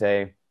community and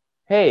say,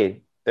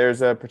 hey,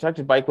 there's a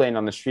protected bike lane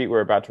on the street we're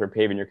about to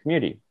repave in your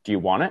community. Do you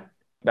want it?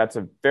 That's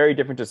a very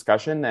different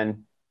discussion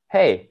than,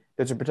 hey,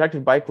 there's a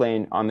protected bike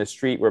lane on the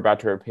street we're about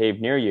to repave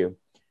near you.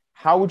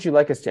 How would you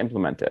like us to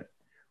implement it?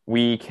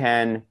 We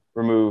can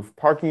remove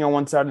parking on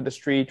one side of the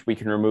street. We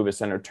can remove a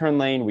center turn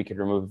lane. We can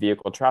remove a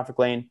vehicle traffic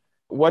lane.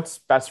 What's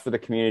best for the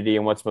community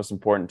and what's most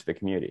important to the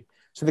community?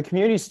 So the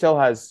community still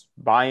has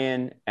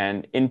buy-in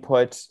and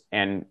input,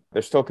 and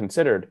they're still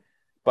considered.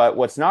 But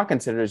what's not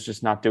considered is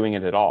just not doing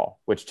it at all,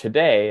 which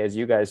today, as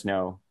you guys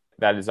know,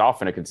 that is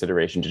often a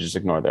consideration to just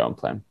ignore their own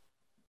plan.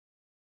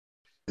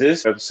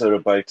 This episode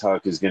of Bike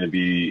Talk is going to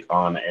be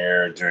on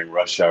air during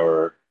rush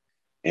hour.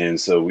 And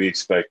so we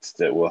expect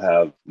that we'll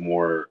have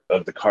more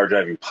of the car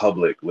driving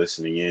public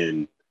listening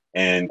in.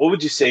 And what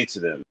would you say to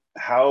them?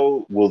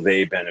 How will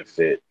they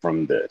benefit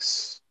from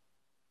this?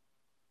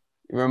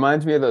 It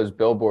reminds me of those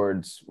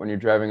billboards when you're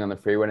driving on the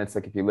freeway. And it's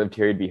like, if you lived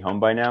here, you'd be home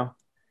by now.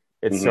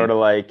 It's sort of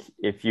like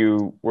if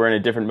you were in a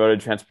different mode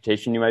of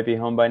transportation, you might be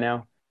home by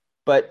now.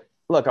 But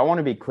look, I want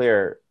to be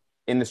clear.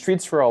 In the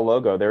Streets for All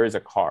logo, there is a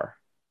car.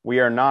 We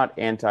are not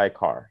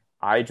anti-car.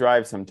 I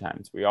drive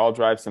sometimes. We all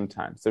drive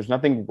sometimes. There's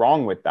nothing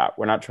wrong with that.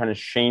 We're not trying to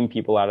shame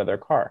people out of their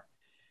car.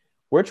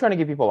 We're trying to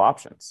give people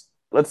options.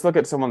 Let's look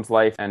at someone's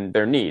life and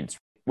their needs.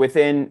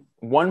 Within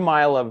 1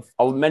 mile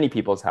of many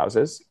people's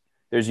houses,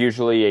 there's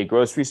usually a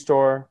grocery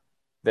store,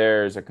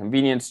 there's a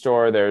convenience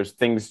store, there's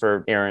things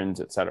for errands,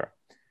 etc.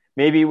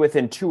 Maybe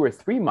within 2 or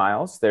 3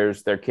 miles,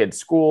 there's their kids'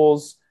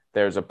 schools,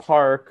 there's a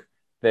park,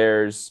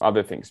 there's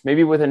other things.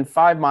 Maybe within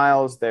 5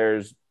 miles,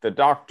 there's the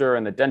doctor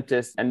and the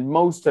dentist and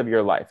most of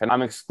your life. And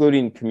I'm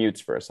excluding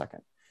commutes for a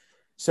second.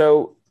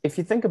 So if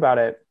you think about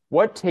it,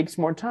 what takes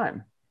more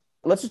time?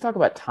 Let's just talk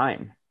about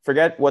time.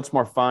 Forget what's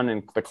more fun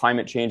and the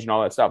climate change and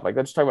all that stuff. Like,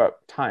 let's talk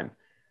about time.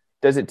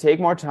 Does it take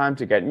more time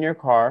to get in your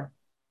car,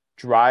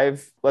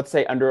 drive, let's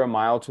say, under a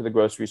mile to the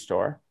grocery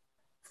store,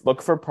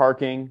 look for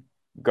parking,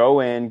 go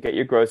in, get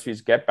your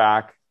groceries, get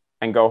back,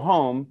 and go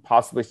home,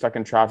 possibly stuck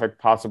in traffic,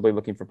 possibly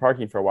looking for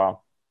parking for a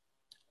while?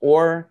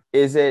 Or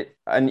is it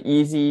an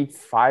easy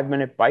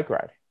 5-minute bike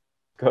ride?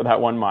 Go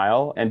that 1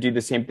 mile and do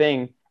the same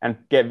thing and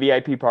get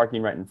VIP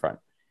parking right in front.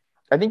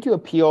 I think you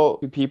appeal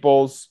to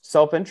people's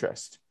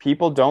self-interest.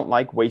 People don't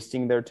like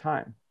wasting their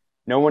time.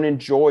 No one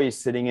enjoys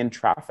sitting in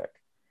traffic.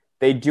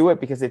 They do it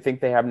because they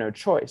think they have no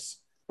choice.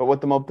 But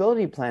what the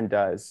mobility plan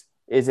does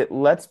is it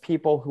lets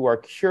people who are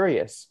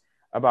curious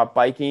about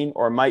biking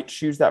or might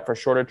choose that for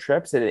shorter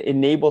trips, it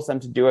enables them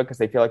to do it because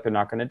they feel like they're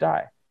not going to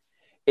die.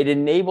 it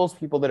enables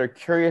people that are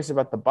curious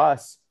about the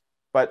bus,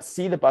 but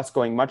see the bus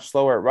going much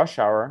slower at rush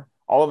hour.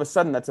 All of a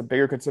sudden, that's a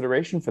bigger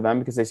consideration for them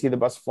because they see the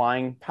bus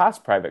flying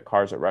past private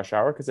cars at rush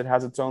hour because it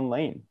has its own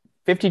lane.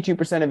 52%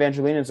 of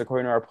Angelenos,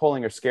 according to our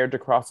polling, are scared to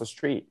cross the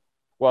street.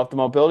 Well, if the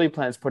mobility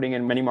plan is putting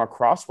in many more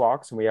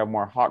crosswalks and we have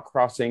more hot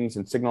crossings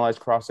and signalized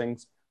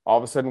crossings, all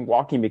of a sudden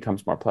walking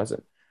becomes more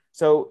pleasant.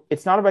 So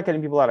it's not about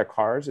getting people out of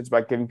cars. It's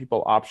about giving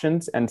people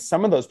options. And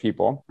some of those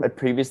people that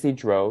previously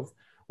drove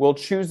will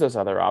choose those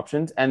other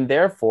options. And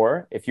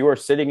therefore, if you are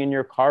sitting in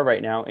your car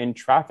right now in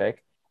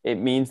traffic, it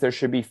means there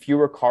should be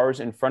fewer cars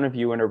in front of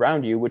you and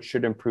around you, which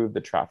should improve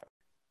the traffic.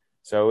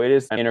 So it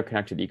is an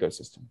interconnected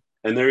ecosystem.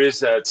 And there is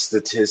that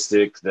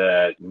statistic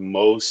that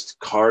most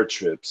car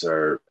trips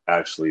are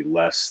actually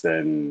less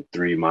than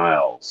 3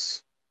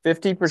 miles.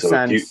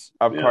 50%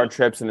 of car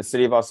trips in the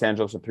city of Los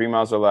Angeles are 3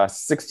 miles or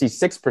less.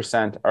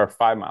 66% are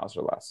 5 miles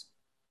or less.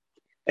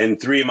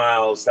 And 3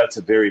 miles, that's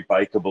a very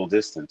bikeable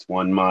distance.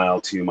 1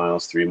 mile, 2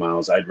 miles, 3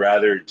 miles. I'd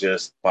rather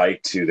just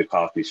bike to the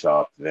coffee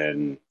shop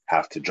than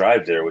have to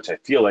drive there, which I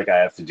feel like I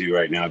have to do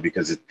right now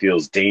because it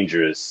feels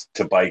dangerous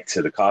to bike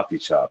to the coffee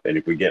shop. And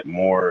if we get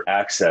more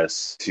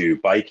access to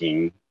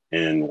biking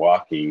and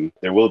walking,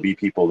 there will be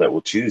people that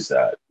will choose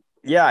that.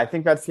 Yeah, I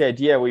think that's the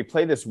idea. We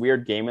play this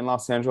weird game in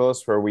Los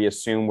Angeles where we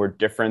assume we're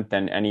different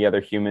than any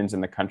other humans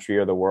in the country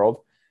or the world.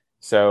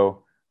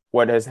 So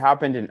what has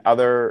happened in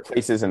other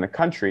places in the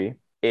country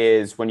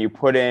is when you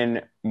put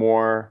in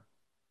more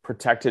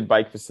protected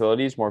bike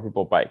facilities, more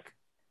people bike.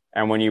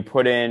 And when you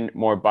put in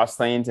more bus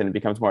lanes and it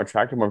becomes more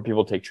attractive, more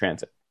people take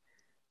transit.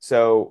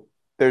 So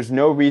there's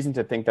no reason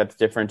to think that's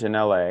different in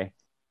LA.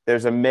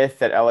 There's a myth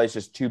that LA is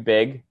just too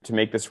big to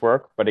make this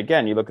work. But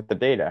again, you look at the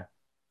data,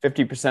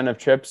 50% of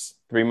trips,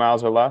 3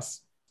 miles or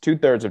less,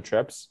 2/3 of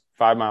trips,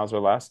 5 miles or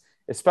less,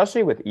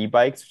 especially with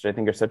e-bikes, which I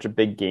think are such a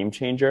big game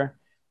changer.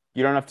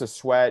 You don't have to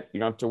sweat. You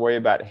don't have to worry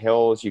about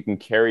hills. You can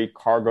carry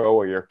cargo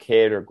or your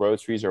kid or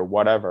groceries or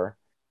whatever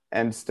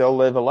and still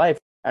live a life.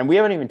 And we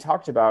haven't even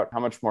talked about how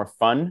much more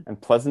fun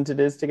and pleasant it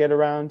is to get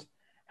around,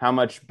 how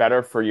much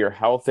better for your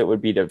health it would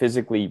be to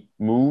physically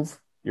move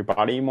your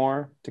body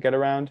more to get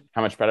around,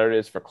 how much better it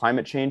is for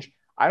climate change.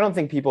 I don't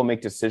think people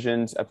make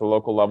decisions at the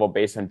local level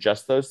based on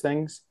just those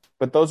things,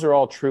 but those are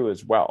all true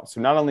as well.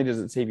 So not only does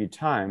it save you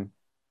time,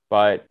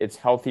 but it's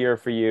healthier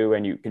for you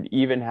and you can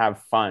even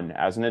have fun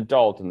as an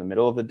adult in the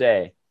middle of the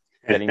day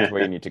getting to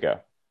where you need to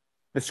go.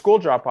 The school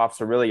drop-off's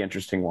a really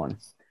interesting one.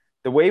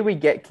 The way we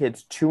get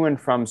kids to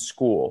and from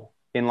school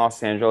in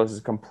Los Angeles is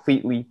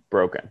completely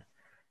broken.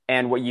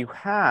 And what you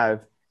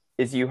have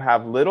is you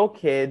have little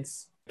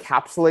kids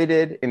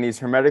capsulated in these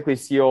hermetically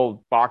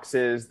sealed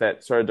boxes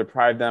that sort of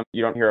deprive them.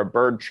 You don't hear a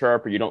bird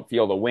chirp or you don't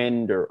feel the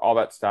wind or all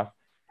that stuff.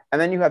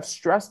 And then you have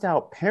stressed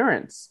out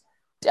parents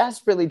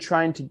desperately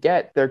trying to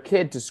get their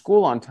kid to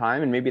school on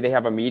time. And maybe they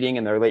have a meeting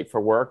and they're late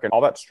for work and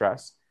all that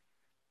stress.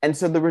 And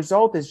so the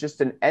result is just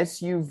an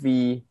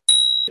SUV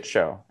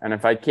show. And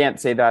if I can't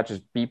say that,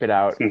 just beep it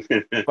out.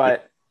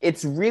 But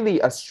it's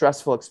really a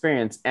stressful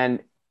experience.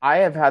 And I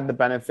have had the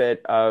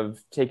benefit of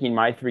taking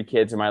my 3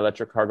 kids and my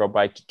electric cargo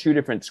bike to 2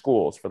 different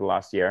schools for the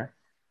last year.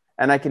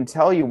 And I can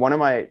tell you, one of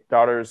my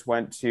daughters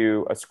went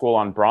to a school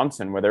on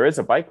Bronson where there is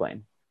a bike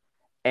lane.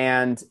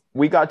 And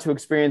we got to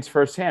experience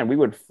firsthand. We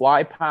would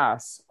fly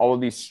past all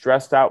of these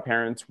stressed out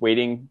parents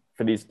waiting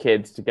for these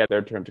kids to get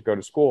their turn to go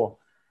to school.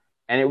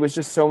 And it was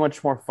just so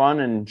much more fun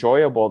and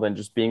enjoyable than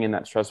just being in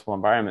that stressful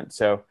environment.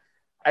 So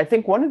I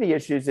think one of the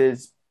issues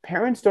is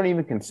parents don't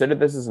even consider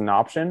this as an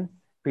option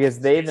because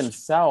they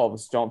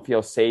themselves don't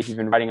feel safe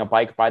even riding a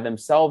bike by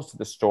themselves to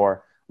the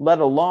store, let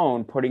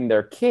alone putting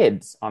their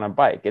kids on a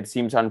bike. It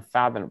seems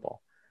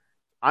unfathomable.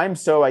 I'm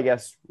so, I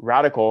guess,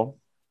 radical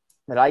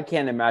that I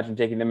can't imagine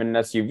taking them in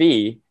an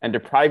SUV and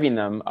depriving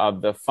them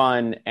of the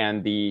fun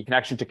and the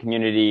connection to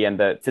community and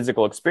the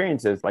physical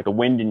experiences like the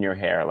wind in your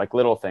hair, like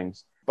little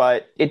things.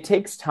 But it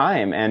takes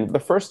time. And the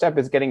first step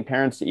is getting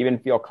parents to even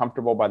feel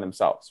comfortable by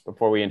themselves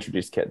before we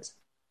introduce kids.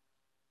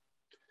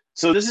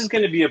 So this is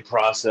going to be a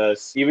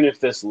process. Even if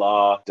this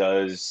law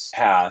does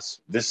pass,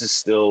 this is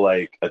still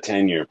like a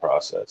 10-year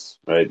process,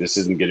 right? This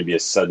isn't going to be a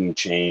sudden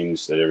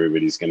change that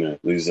everybody's going to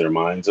lose their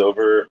minds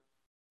over.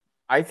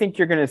 I think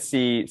you're going to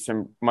see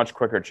some much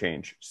quicker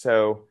change.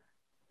 So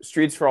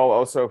Streets for All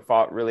also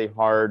fought really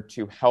hard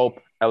to help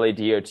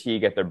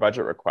LADOT get their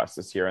budget requests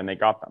this year, and they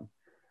got them.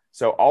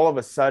 So all of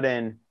a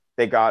sudden,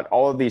 they got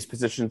all of these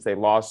positions they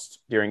lost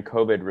during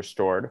COVID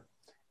restored.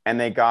 And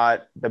they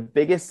got the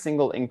biggest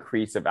single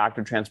increase of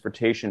active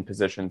transportation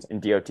positions in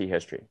DOT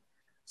history.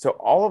 So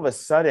all of a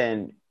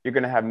sudden, you're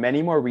going to have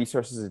many more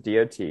resources at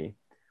DOT.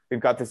 We've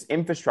got this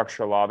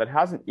infrastructure law that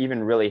hasn't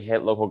even really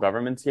hit local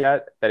governments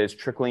yet, that is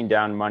trickling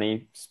down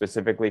money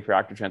specifically for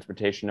active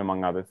transportation,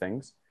 among other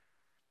things.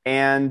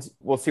 And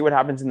we'll see what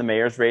happens in the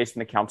mayor's race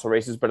and the council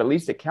races. But at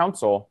least at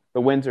council,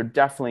 the wins are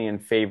definitely in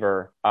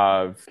favor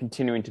of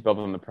continuing to build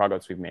on the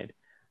progress we've made.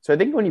 So I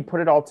think when you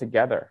put it all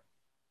together,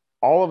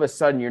 all of a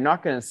sudden, you're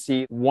not going to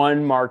see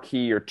 1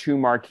 marquee or 2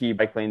 marquee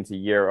bike lanes a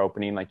year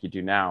opening like you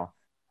do now.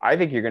 I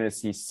think you're going to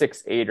see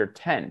 6, 8, or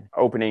 10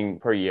 opening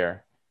per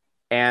year.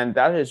 And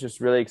that is just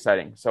really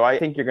exciting. So I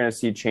think you're going to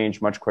see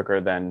change much quicker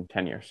than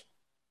 10 years.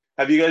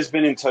 Have you guys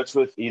been in touch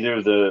with either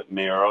of the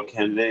mayoral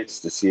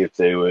candidates to see if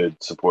they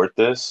would support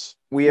this?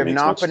 We have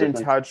not been in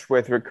touch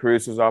with Rick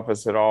Caruso's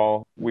office at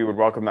all. We would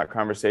welcome that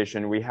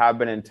conversation. We have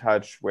been in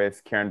touch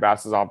with Karen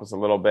Bass's office a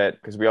little bit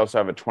because we also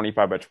have a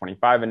 25 by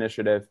 25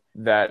 initiative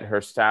that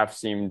her staff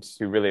seemed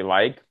to really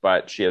like,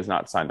 but she has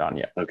not signed on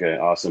yet. Okay,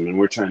 awesome. And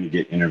we're trying to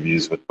get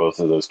interviews with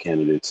both of those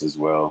candidates as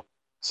well.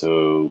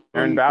 So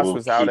Karen Bass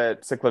was out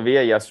at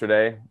Ciclavia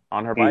yesterday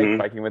on her bike,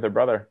 biking with her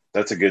brother.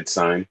 That's a good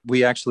sign.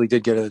 We actually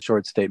did get a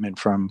short statement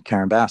from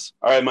Karen Bass.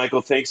 All right,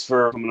 Michael, thanks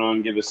for coming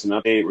on. Give us an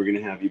update. We're going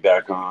to have you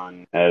back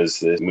on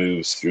as this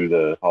moves through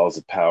the halls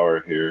of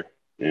power here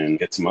and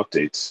get some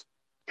updates.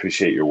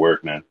 Appreciate your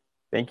work, man.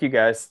 Thank you,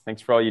 guys.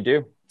 Thanks for all you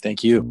do.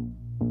 Thank you.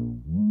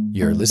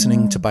 You're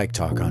listening to Bike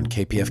Talk on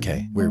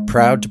KPFK. We're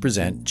proud to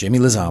present Jimmy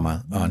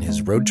Lizama on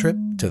his road trip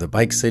to the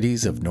bike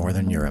cities of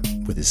Northern Europe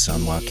with his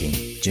son Joaquin.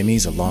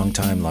 Jimmy's a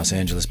longtime Los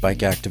Angeles bike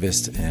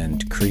activist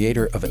and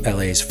creator of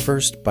LA's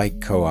first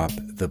bike co-op,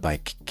 The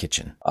Bike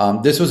Kitchen.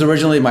 This was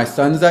originally my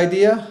son's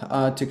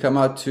idea to come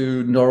out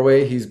to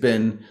Norway. He's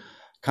been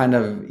kind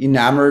of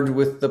enamored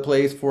with the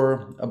place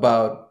for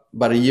about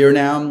a year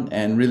now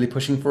and really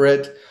pushing for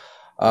it.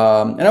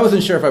 And I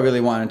wasn't sure if I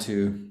really wanted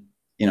to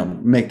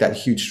make that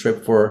huge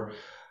trip for,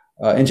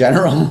 in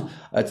general.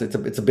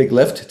 It's a big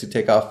lift to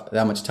take off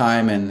that much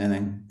time and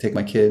then take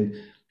my kid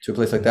to a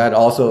place like that.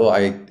 Also,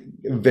 I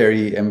am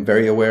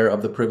very aware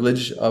of the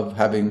privilege of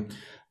having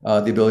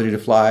the ability to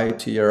fly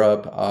to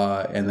Europe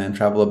and then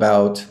travel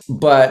about.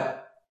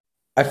 But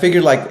I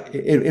figured, like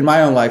in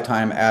my own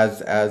lifetime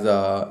as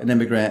an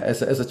immigrant,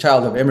 as a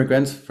child of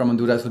immigrants from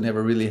Honduras who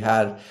never really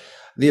had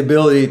the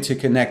ability to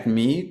connect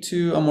me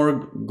to a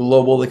more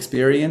global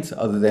experience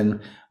other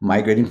than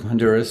migrating from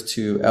Honduras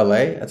to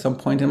LA at some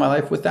point in my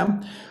life with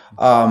them.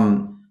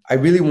 I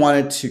really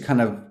wanted to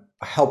kind of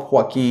help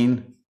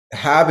Joaquin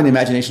have an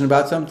imagination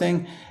about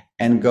something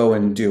and go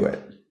and do it.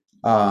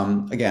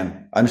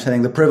 Again,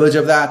 understanding the privilege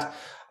of that,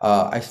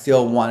 I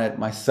still wanted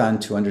my son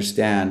to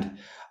understand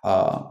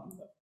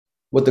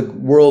what the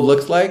world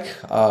looks like,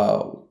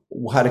 how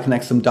to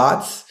connect some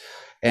dots,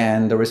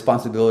 and the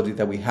responsibility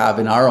that we have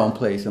in our own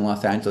place in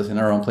Los Angeles, in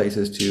our own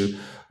places, to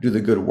do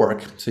the good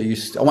work. So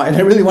and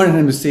I really wanted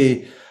him to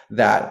see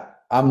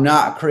that I'm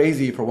not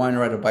crazy for wanting to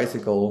ride a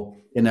bicycle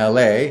in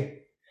LA,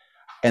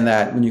 and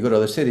that when you go to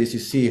other cities, you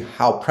see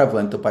how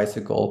prevalent the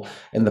bicycle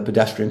and the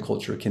pedestrian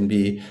culture can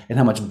be and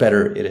how much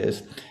better it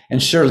is.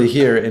 And surely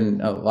here in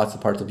lots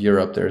of parts of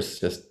Europe, there's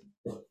just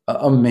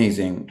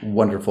amazing,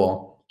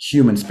 wonderful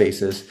human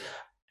spaces,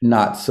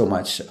 not so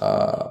much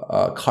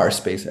car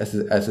space as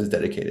is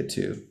dedicated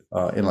to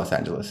in Los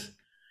Angeles.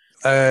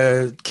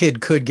 A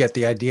kid could get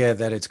the idea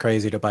that it's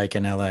crazy to bike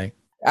in LA.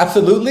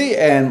 Absolutely.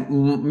 And,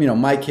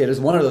 my kid is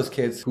one of those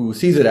kids who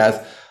sees it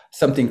as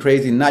something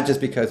crazy, not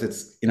just because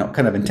it's,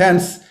 kind of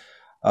intense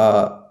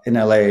in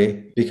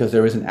LA, because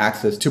there isn't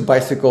access to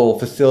bicycle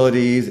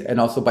facilities and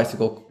also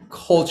bicycle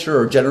culture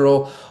or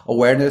general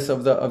awareness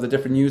of the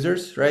different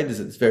users, right?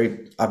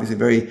 It's obviously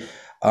very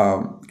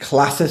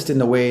classist in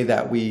the way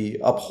that we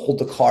uphold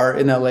the car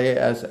in LA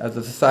as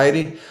a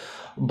society,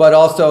 but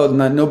also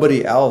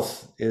nobody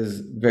else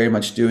is very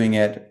much doing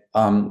it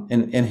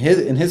in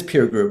his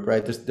peer group,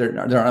 right?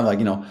 There aren't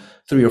like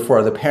 3 or 4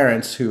 other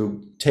parents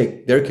who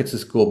take their kids to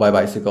school by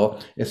bicycle.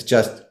 It's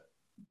just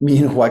me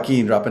and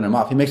Joaquin dropping him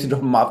off. He makes him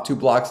drop him off 2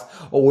 blocks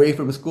away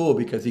from school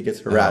because he gets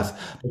harassed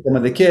by some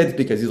of the kids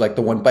because he's like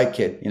the one bike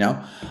kid,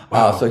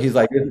 Wow. So he's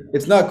like,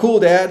 it's not cool,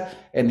 Dad.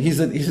 And he's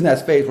in that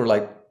space where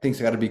like things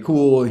got to be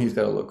cool and he's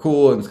got to look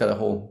cool and it's got a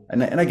whole,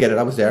 and I get it.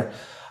 I was there.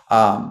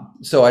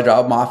 So I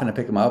drop him off and I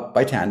pick him up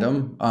by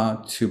tandem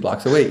 2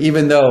 blocks away,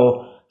 even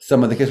though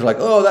some of the kids are like,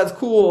 oh, that's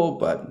cool,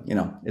 but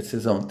it's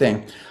his own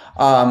thing.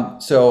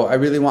 So I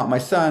really want my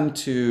son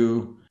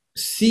to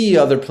see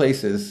other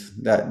places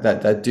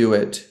that do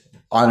it,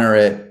 honor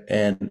it,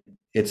 and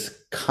it's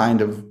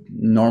kind of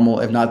normal,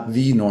 if not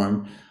the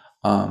norm,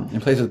 in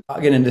places.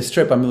 Again, in this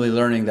trip, I'm really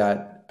learning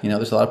that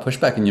there's a lot of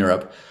pushback in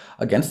Europe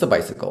against the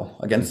bicycle,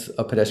 against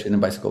a pedestrian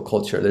and bicycle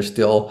culture. There's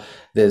still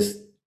this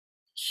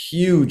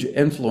huge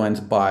influence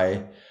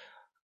by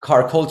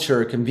car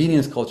culture,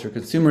 convenience culture,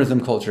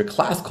 consumerism culture,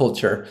 class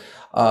culture,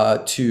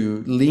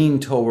 to lean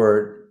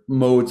toward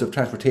modes of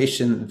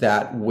transportation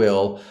that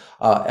will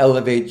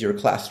elevate your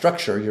class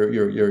structure,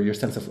 your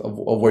sense of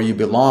where you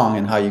belong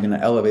and how you're going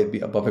to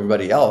elevate above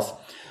everybody else.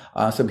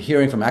 So I'm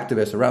hearing from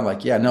activists around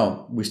like, yeah,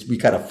 no, we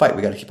got to fight.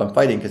 We got to keep on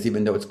fighting because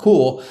even though it's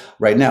cool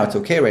right now, it's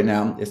okay right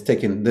now. It's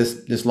taken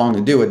this long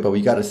to do it, but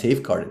we got to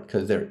safeguard it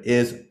because there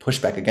is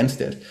pushback against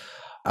it.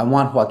 I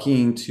want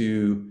Joaquin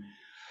to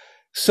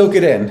soak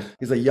it in.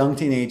 He's a young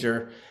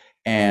teenager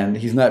and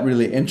he's not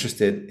really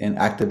interested in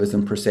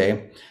activism per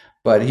se,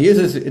 but he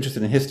is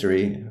interested in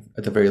history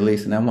at the very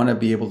least. And I want to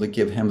be able to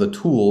give him the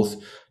tools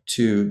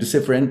to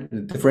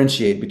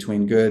differentiate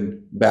between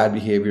good, bad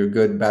behavior,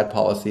 good, bad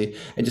policy,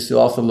 and just to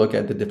also look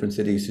at the different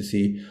cities to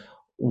see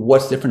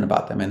what's different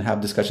about them and have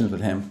discussions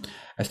with him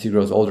as he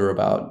grows older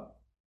about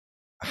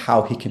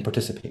how he can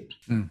participate.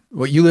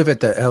 Well, you live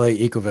at the LA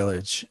Eco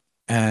Village,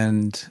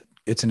 and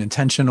it's an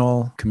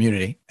intentional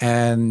community.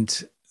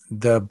 And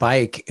the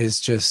bike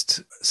is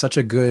just such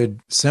a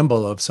good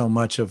symbol of so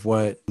much of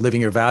what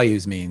living your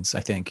values means, I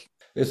think.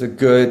 It's a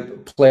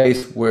good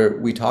place where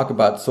we talk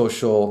about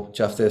social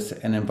justice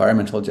and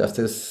environmental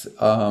justice.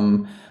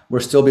 We're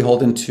still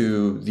beholden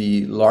to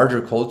the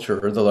larger culture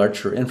or the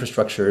larger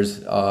infrastructures.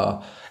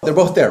 They're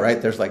both there,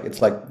 right? It's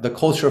like the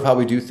culture of how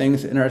we do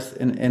things in our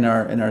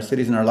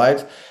cities, in our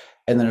lives.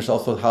 And then there's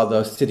also how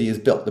the city is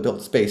built, the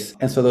built space.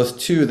 And so those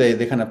two,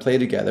 they kind of play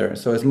together.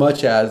 So as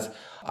much as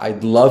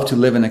I'd love to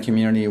live in a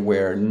community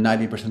where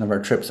 90% of our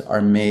trips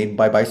are made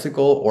by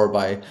bicycle or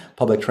by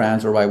public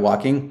trans or by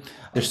walking,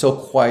 there's still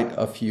quite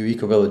a few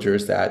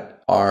eco-villagers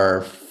that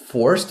are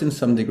forced in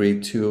some degree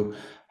to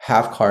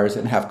have cars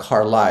and have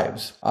car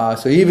lives.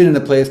 So even in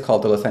a place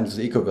called the Los Angeles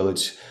Eco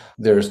Village,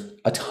 there's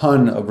a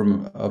ton of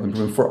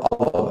improvement for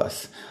all of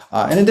us,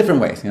 and in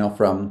different ways,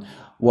 from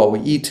what we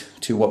eat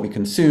to what we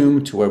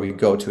consume to where we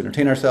go to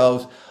entertain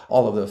ourselves,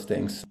 all of those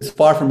things. It's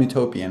far from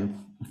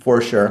utopian,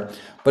 for sure,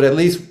 but at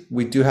least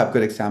we do have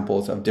good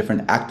examples of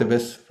different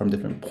activists from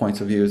different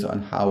points of views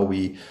on how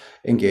we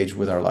engage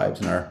with our lives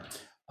and our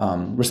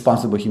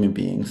responsible human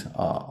beings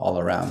all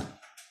around.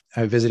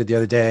 I visited the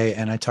other day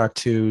and I talked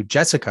to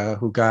Jessica,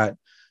 who got,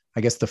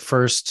 I guess, the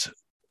first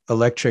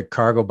electric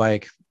cargo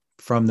bike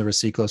from the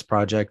Reciclos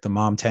project, the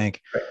Mom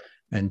Tank.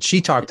 And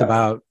she talked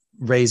about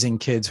raising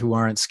kids who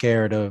aren't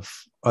scared of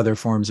other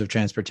forms of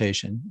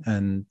transportation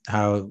and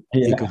how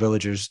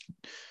eco-villagers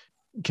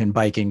can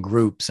bike in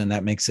groups, and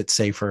that makes it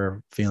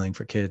safer feeling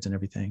for kids and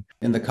everything.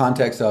 In the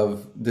context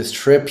of this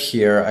trip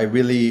here, I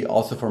really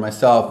also for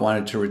myself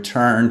wanted to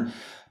return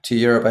to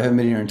Europe. I haven't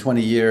been here in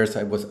 20 years.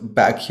 I was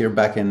back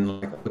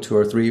in 2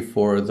 or 3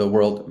 for the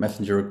World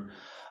Messenger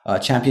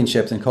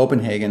Championships in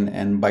Copenhagen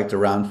and biked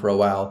around for a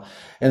while.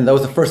 And that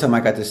was the first time I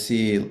got to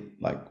see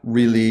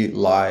really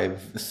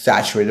live,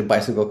 saturated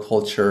bicycle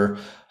culture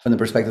from the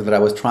perspective that I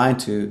was trying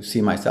to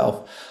see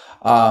myself.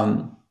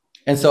 And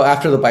so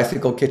after the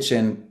Bicycle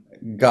Kitchen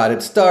got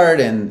its start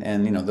and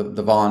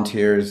the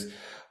volunteers,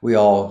 we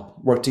all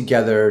worked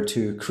together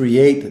to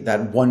create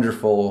that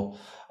wonderful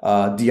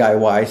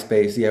DIY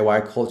space,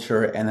 DIY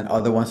culture, and then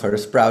other ones started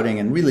sprouting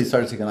and really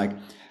started to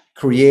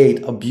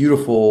create a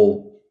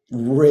beautiful,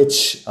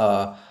 rich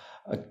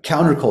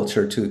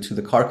counterculture to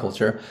the car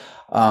culture.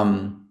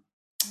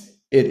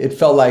 It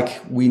felt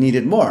like we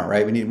needed more,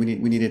 right? We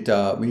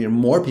needed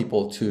more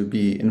people to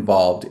be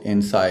involved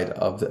inside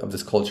of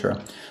this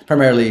culture,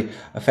 primarily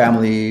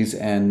families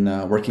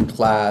and working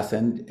class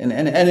and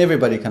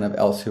everybody kind of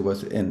else who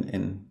was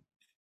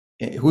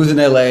who's in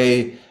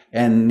LA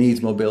and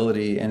needs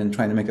mobility and in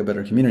trying to make a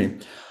better community.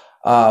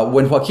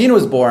 When Joaquin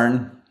was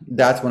born,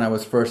 that's when I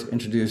was first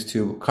introduced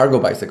to cargo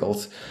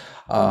bicycles.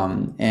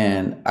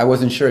 And I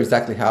wasn't sure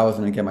exactly how I was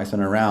going to get my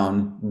son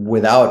around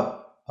without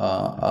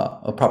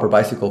a proper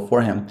bicycle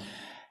for him.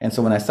 And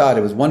so when I saw it,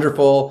 it was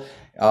wonderful.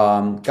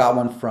 Got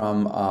one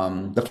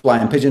from the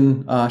Flying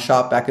Pigeon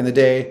shop back in the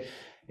day.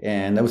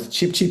 And that was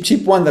a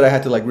cheap one that I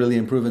had to really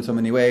improve in so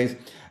many ways.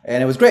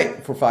 And it was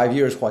great. For 5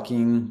 years,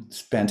 Joaquin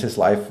spent his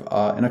life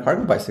in a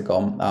cargo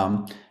bicycle,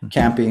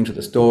 camping, to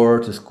the store,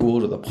 to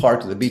school, to the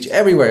park, to the beach,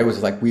 everywhere. It was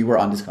we were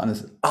on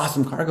this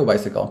awesome cargo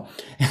bicycle.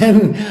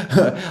 And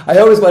I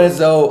always found it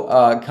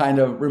so kind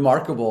of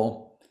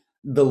remarkable,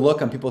 the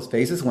look on people's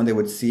faces when they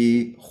would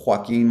see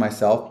Joaquin,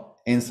 myself,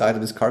 inside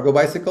of his cargo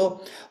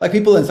bicycle.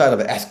 People inside of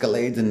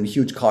Escalades and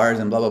huge cars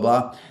and blah, blah,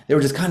 blah. They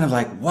were just kind of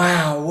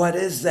wow, what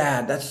is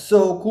that? That's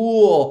so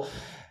cool.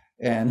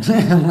 And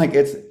I'm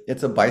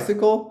it's a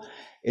bicycle,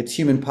 it's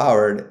human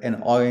powered,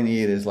 and all you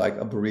need is a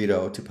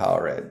burrito to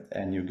power it,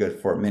 and you're good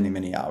for many,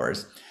 many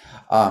hours.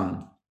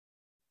 And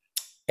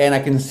I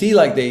can see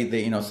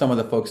they some of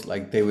the folks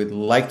they would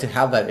like to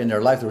have that in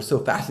their lives. They were so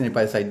fascinated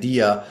by this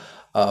idea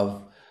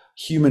of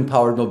human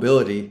powered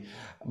mobility,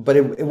 but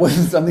it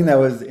wasn't something that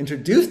was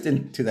introduced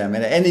into them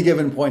at any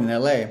given point in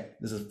LA.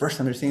 This is the first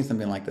time they're seeing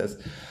something like this.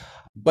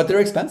 But they're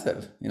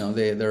expensive.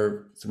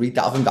 They're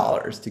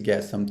 $3,000 to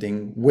get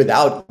something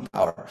without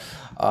power.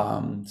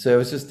 So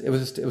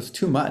it was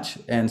too much.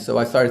 And so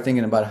I started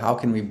thinking about how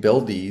can we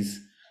build these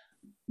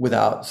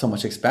without so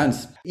much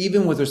expense.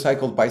 Even with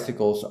recycled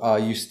bicycles,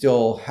 you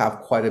still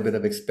have quite a bit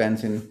of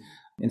expense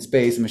in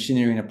space and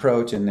machinery and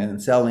approach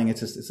and selling.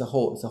 It's a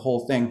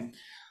whole thing.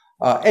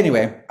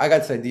 Anyway, I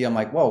got this idea. I'm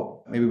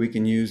whoa, maybe we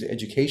can use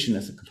education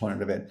as a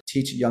component of it.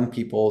 Teach young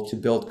people to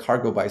build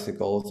cargo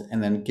bicycles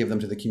and then give them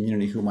to the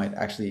community who might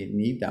actually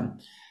need them.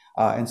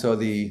 And so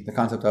the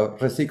concept of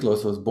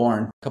Reciclos was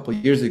born a couple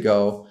of years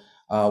ago.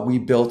 We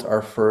built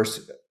our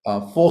first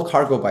full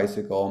cargo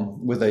bicycle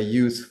with a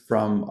youth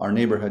from our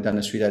neighborhood down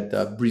the street at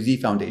the Breezy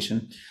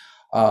Foundation,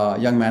 a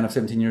young man of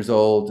 17 years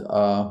old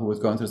who was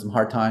going through some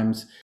hard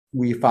times.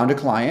 We found a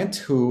client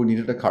who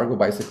needed a cargo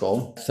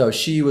bicycle. So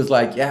she was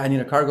yeah, I need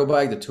a cargo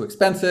bike. They're too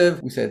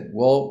expensive. We said,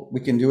 well, we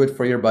can do it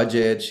for your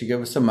budget. She gave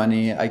us some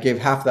money. I gave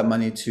half that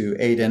money to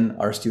Aiden,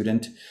 our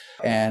student.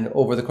 And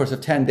over the course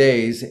of 10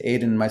 days,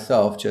 Aiden and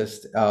myself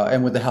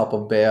and with the help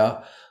of Bea,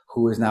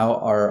 who is now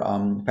our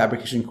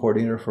fabrication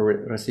coordinator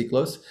for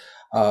Reciclos.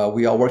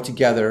 We all work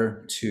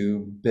together to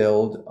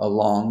build a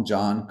Long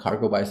John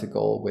cargo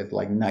bicycle with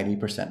like 90%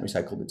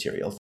 recycled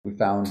materials. We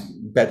found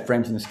bed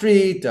frames in the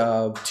street,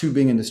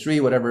 tubing in the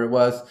street, whatever it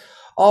was,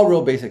 all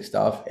real basic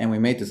stuff. And we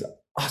made this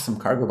awesome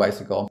cargo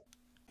bicycle.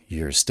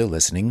 You're still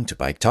listening to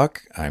Bike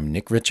Talk. I'm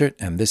Nick Richert,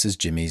 and this is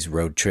Jimmy's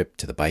road trip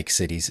to the bike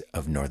cities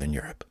of Northern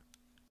Europe.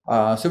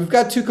 So we've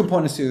got two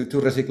components to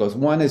Reciclos.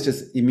 One is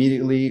just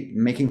immediately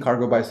making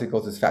cargo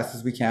bicycles as fast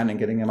as we can and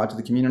getting them out to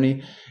the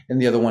community.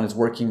 And the other one is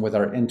working with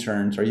our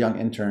interns, our young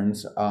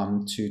interns,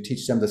 to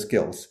teach them the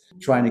skills,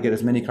 trying to get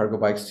as many cargo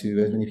bikes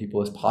to as many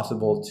people as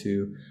possible,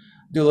 to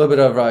do a little bit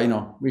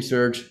of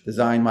research,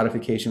 design,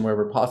 modification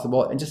wherever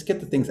possible, and just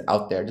get the things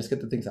out there, just get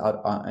the things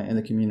out in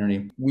the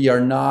community. We are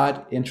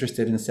not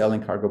interested in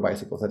selling cargo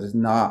bicycles. That is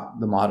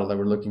not the model that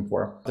we're looking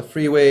for. The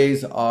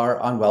freeways are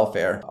on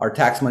welfare. Our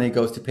tax money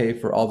goes to pay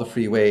for all the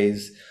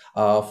freeways.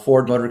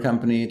 Ford Motor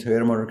Company,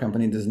 Toyota Motor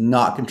Company does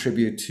not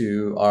contribute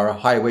to our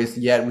highways,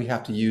 yet we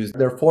have to use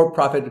their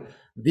for-profit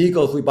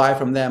vehicles we buy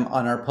from them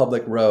on our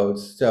public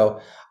roads. So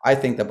I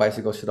think that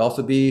bicycles should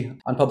also be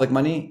on public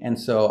money. And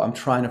so I'm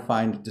trying to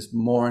find just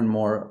more and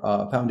more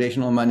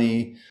foundational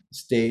money,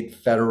 state,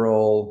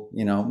 federal,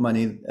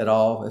 money at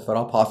all, if at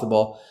all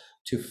possible,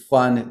 to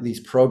fund these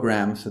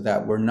programs so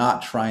that we're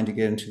not trying to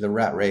get into the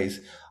rat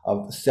race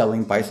of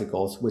selling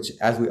bicycles, which,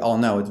 as we all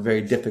know, it's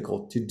very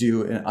difficult to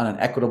do on an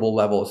equitable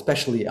level,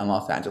 especially in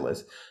Los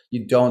Angeles.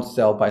 You don't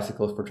sell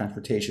bicycles for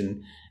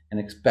transportation and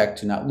expect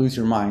to not lose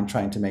your mind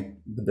trying to make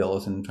the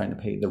bills and trying to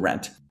pay the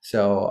rent.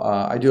 So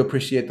I do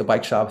appreciate the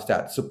bike shops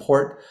that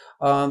support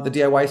the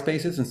DIY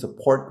spaces and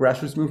support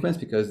grassroots movements,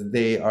 because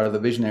they are the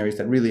visionaries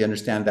that really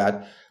understand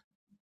that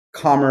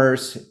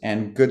commerce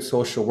and good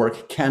social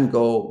work can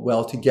go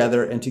well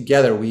together, and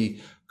together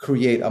we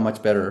create a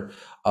much better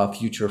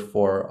future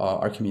for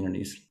our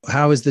communities.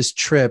 How has this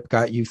trip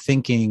got you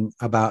thinking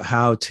about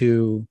how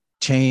to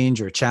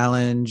change or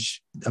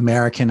challenge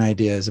American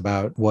ideas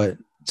about what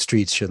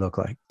streets should look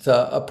like? It's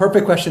a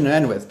perfect question to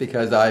end with,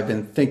 because I've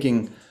been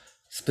thinking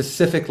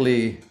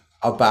specifically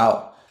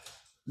about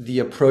the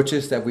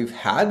approaches that we've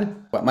had,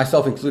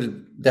 myself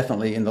included,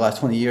 definitely in the last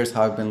 20 years,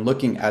 how I've been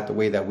looking at the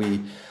way that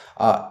we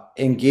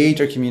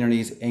engage our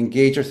communities,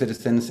 engage our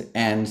citizens,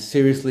 and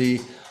seriously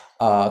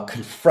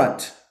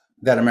confront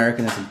that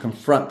Americanism,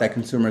 confront that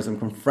consumerism,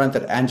 confront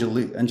that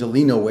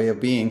Angelino way of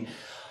being.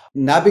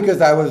 Not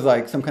because I was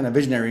like some kind of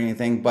visionary or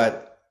anything,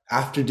 but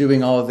after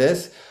doing all of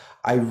this,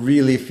 I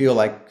really feel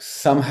like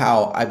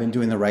somehow I've been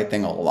doing the right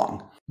thing all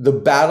along. The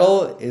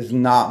battle is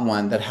not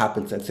one that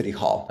happens at City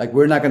Hall. Like,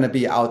 we're not going to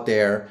be out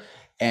there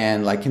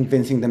and like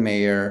convincing the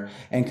mayor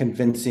and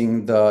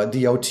convincing the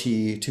DOT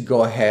to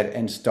go ahead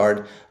and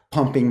start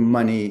pumping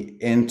money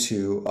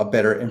into a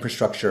better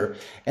infrastructure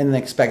and then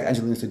expect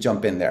Angelinos to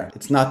jump in there.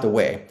 It's not the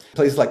way.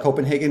 Places like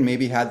Copenhagen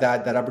maybe had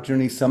that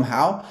opportunity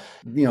somehow.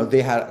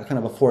 They had kind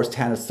of a forced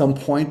hand at some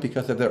point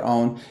because of their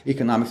own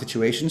economic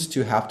situations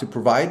to have to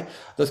provide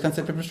those kinds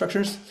of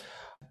infrastructures.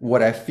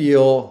 What I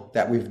feel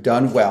that we've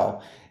done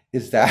well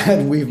is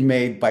that we've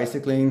made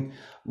bicycling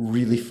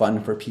really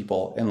fun for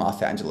people in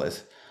Los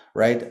Angeles.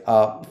 Right?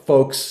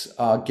 Folks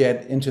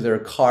get into their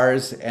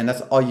cars, and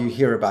that's all you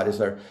hear about is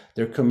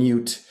their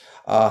commute,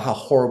 how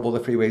horrible the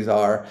freeways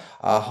are,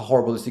 how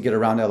horrible it is to get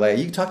around LA.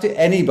 You talk to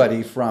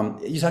anybody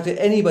from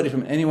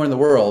anywhere in the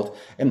world,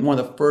 and one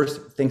of the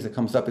first things that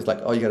comes up is like,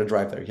 oh, you got to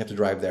drive there. You have to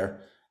drive there.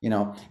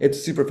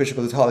 It's superficial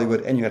because it's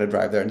Hollywood, and you got to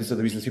drive there. And these are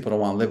the reasons people don't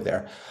want to live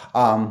there.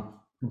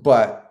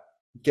 But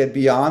get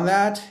beyond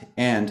that,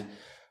 and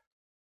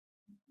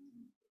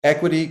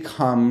equity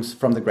comes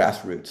from the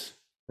grassroots,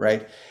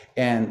 right?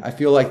 And I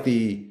feel like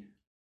the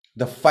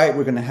fight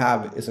we're going to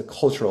have is a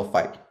cultural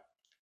fight.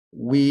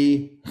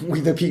 We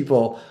the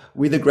people,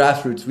 we the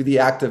grassroots, we the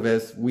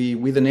activists,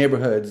 we the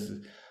neighborhoods,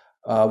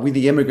 we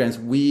the immigrants,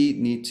 we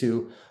need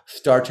to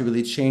start to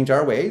really change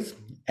our ways.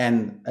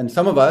 And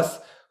some of us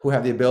who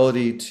have the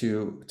ability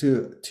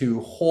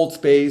to hold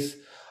space,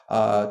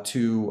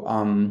 to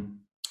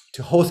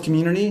host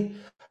community,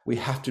 we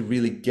have to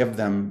really give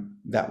them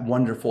that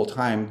wonderful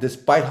time,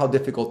 despite how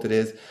difficult it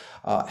is,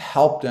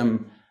 help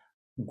them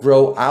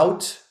grow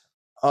out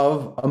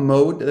of a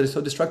mode that is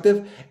so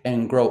destructive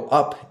and grow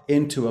up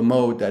into a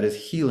mode that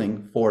is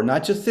healing for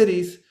not just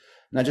cities,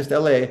 not just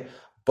LA,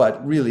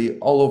 but really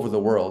all over the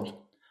world.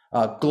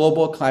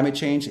 Global climate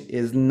change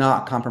is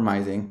not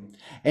compromising.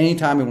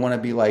 Anytime we want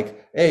to be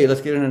like, hey,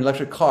 let's get in an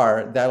electric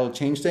car, that'll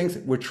change things,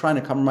 we're trying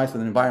to compromise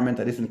with an environment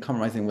that isn't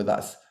compromising with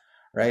us,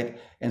 right?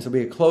 And so we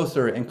get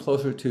closer and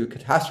closer to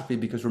catastrophe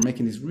because we're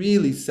making these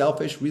really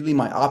selfish, really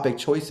myopic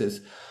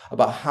choices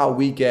about how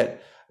we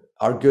get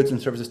our goods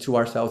and services to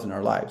ourselves in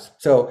our lives.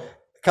 So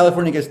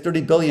California gets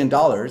 $30 billion,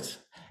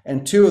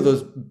 and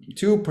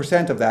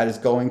 2% of that is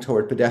going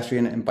toward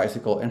pedestrian and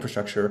bicycle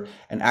infrastructure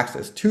and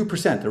access.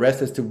 2%. The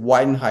rest is to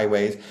widen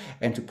highways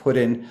and to put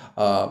in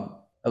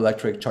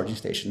electric charging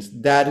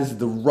stations. That is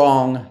the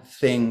wrong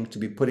thing to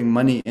be putting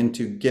money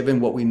into,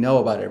 given what we know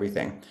about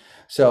everything.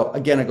 So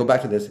again, I go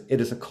back to this. It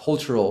is a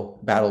cultural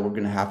battle we're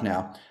going to have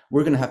now.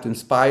 We're going to have to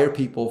inspire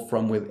people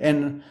from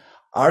within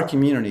our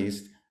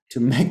communities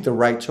to make the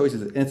right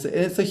choices. And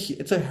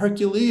it's a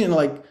Herculean,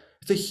 like,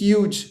 it's a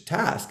huge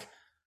task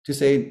to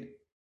say,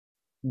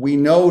 we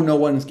know no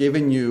one's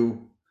given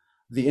you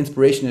the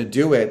inspiration to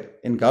do it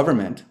in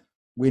government.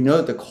 We know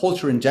that the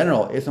culture in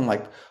general isn't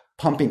like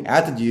pumping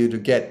at you to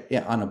get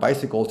on a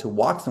bicycle, to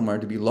walk somewhere,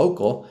 to be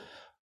local.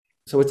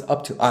 So it's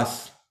up to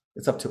us.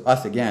 It's up to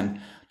us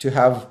again to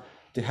have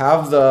the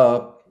ciclovías,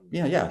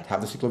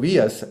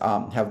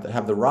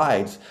 have the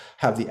rides,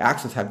 have the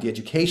access, have the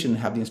education,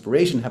 have the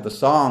inspiration, have the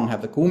song,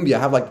 have the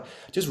cumbia,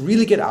 just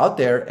really get out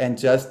there and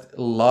just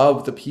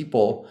love the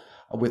people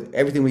with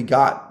everything we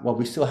got, while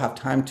we still have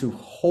time to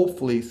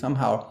hopefully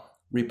somehow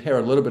repair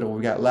a little bit of what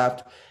we got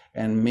left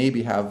and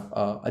maybe have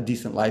a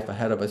decent life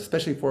ahead of us,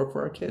 especially for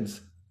our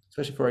kids.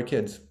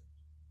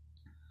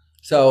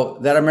 So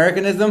that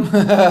Americanism,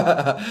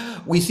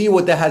 we see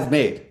what that has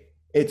made.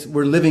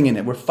 We're living in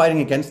it. We're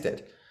fighting against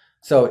it.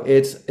 So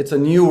it's a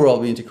new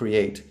world we need to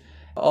create.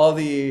 All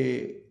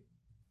the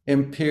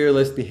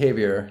imperialist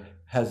behavior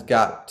has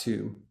got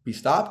to be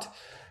stopped,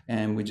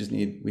 and we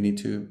need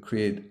to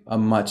create a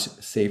much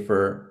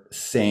safer,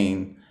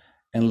 sane,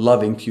 and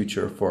loving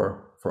future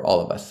for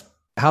all of us.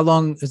 How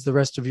long is the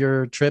rest of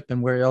your trip,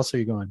 and where else are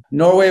you going?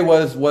 Norway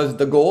was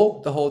the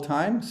goal the whole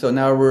time. So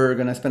now we're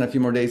going to spend a few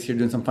more days here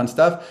doing some fun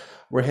stuff.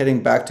 We're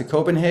heading back to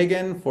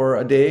Copenhagen for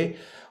a day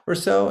or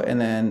so, and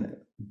then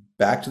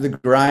back to the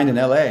grind in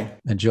LA.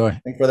 Enjoy.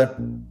 Thanks, brother.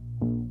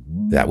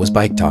 That was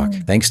Bike Talk.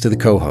 Thanks to the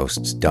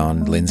co-hosts,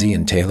 Don, Lindsay,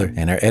 and Taylor,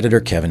 and our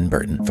editor, Kevin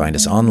Burton. Find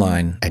us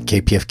online at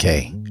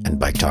KPFK and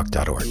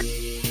biketalk.org.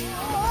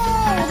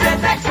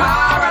 Get that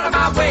car out of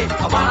my way.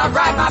 I want to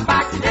ride my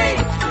bike today.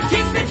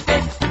 Keep me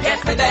fit,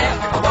 get me there.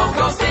 I won't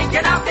go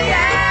stinking up the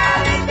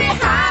alley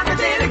behind the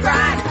daily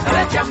grind.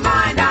 Let your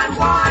mind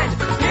unwind.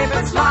 If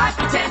it's life,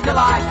 pretend to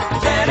life.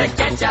 Better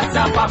get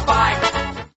yourself a bike.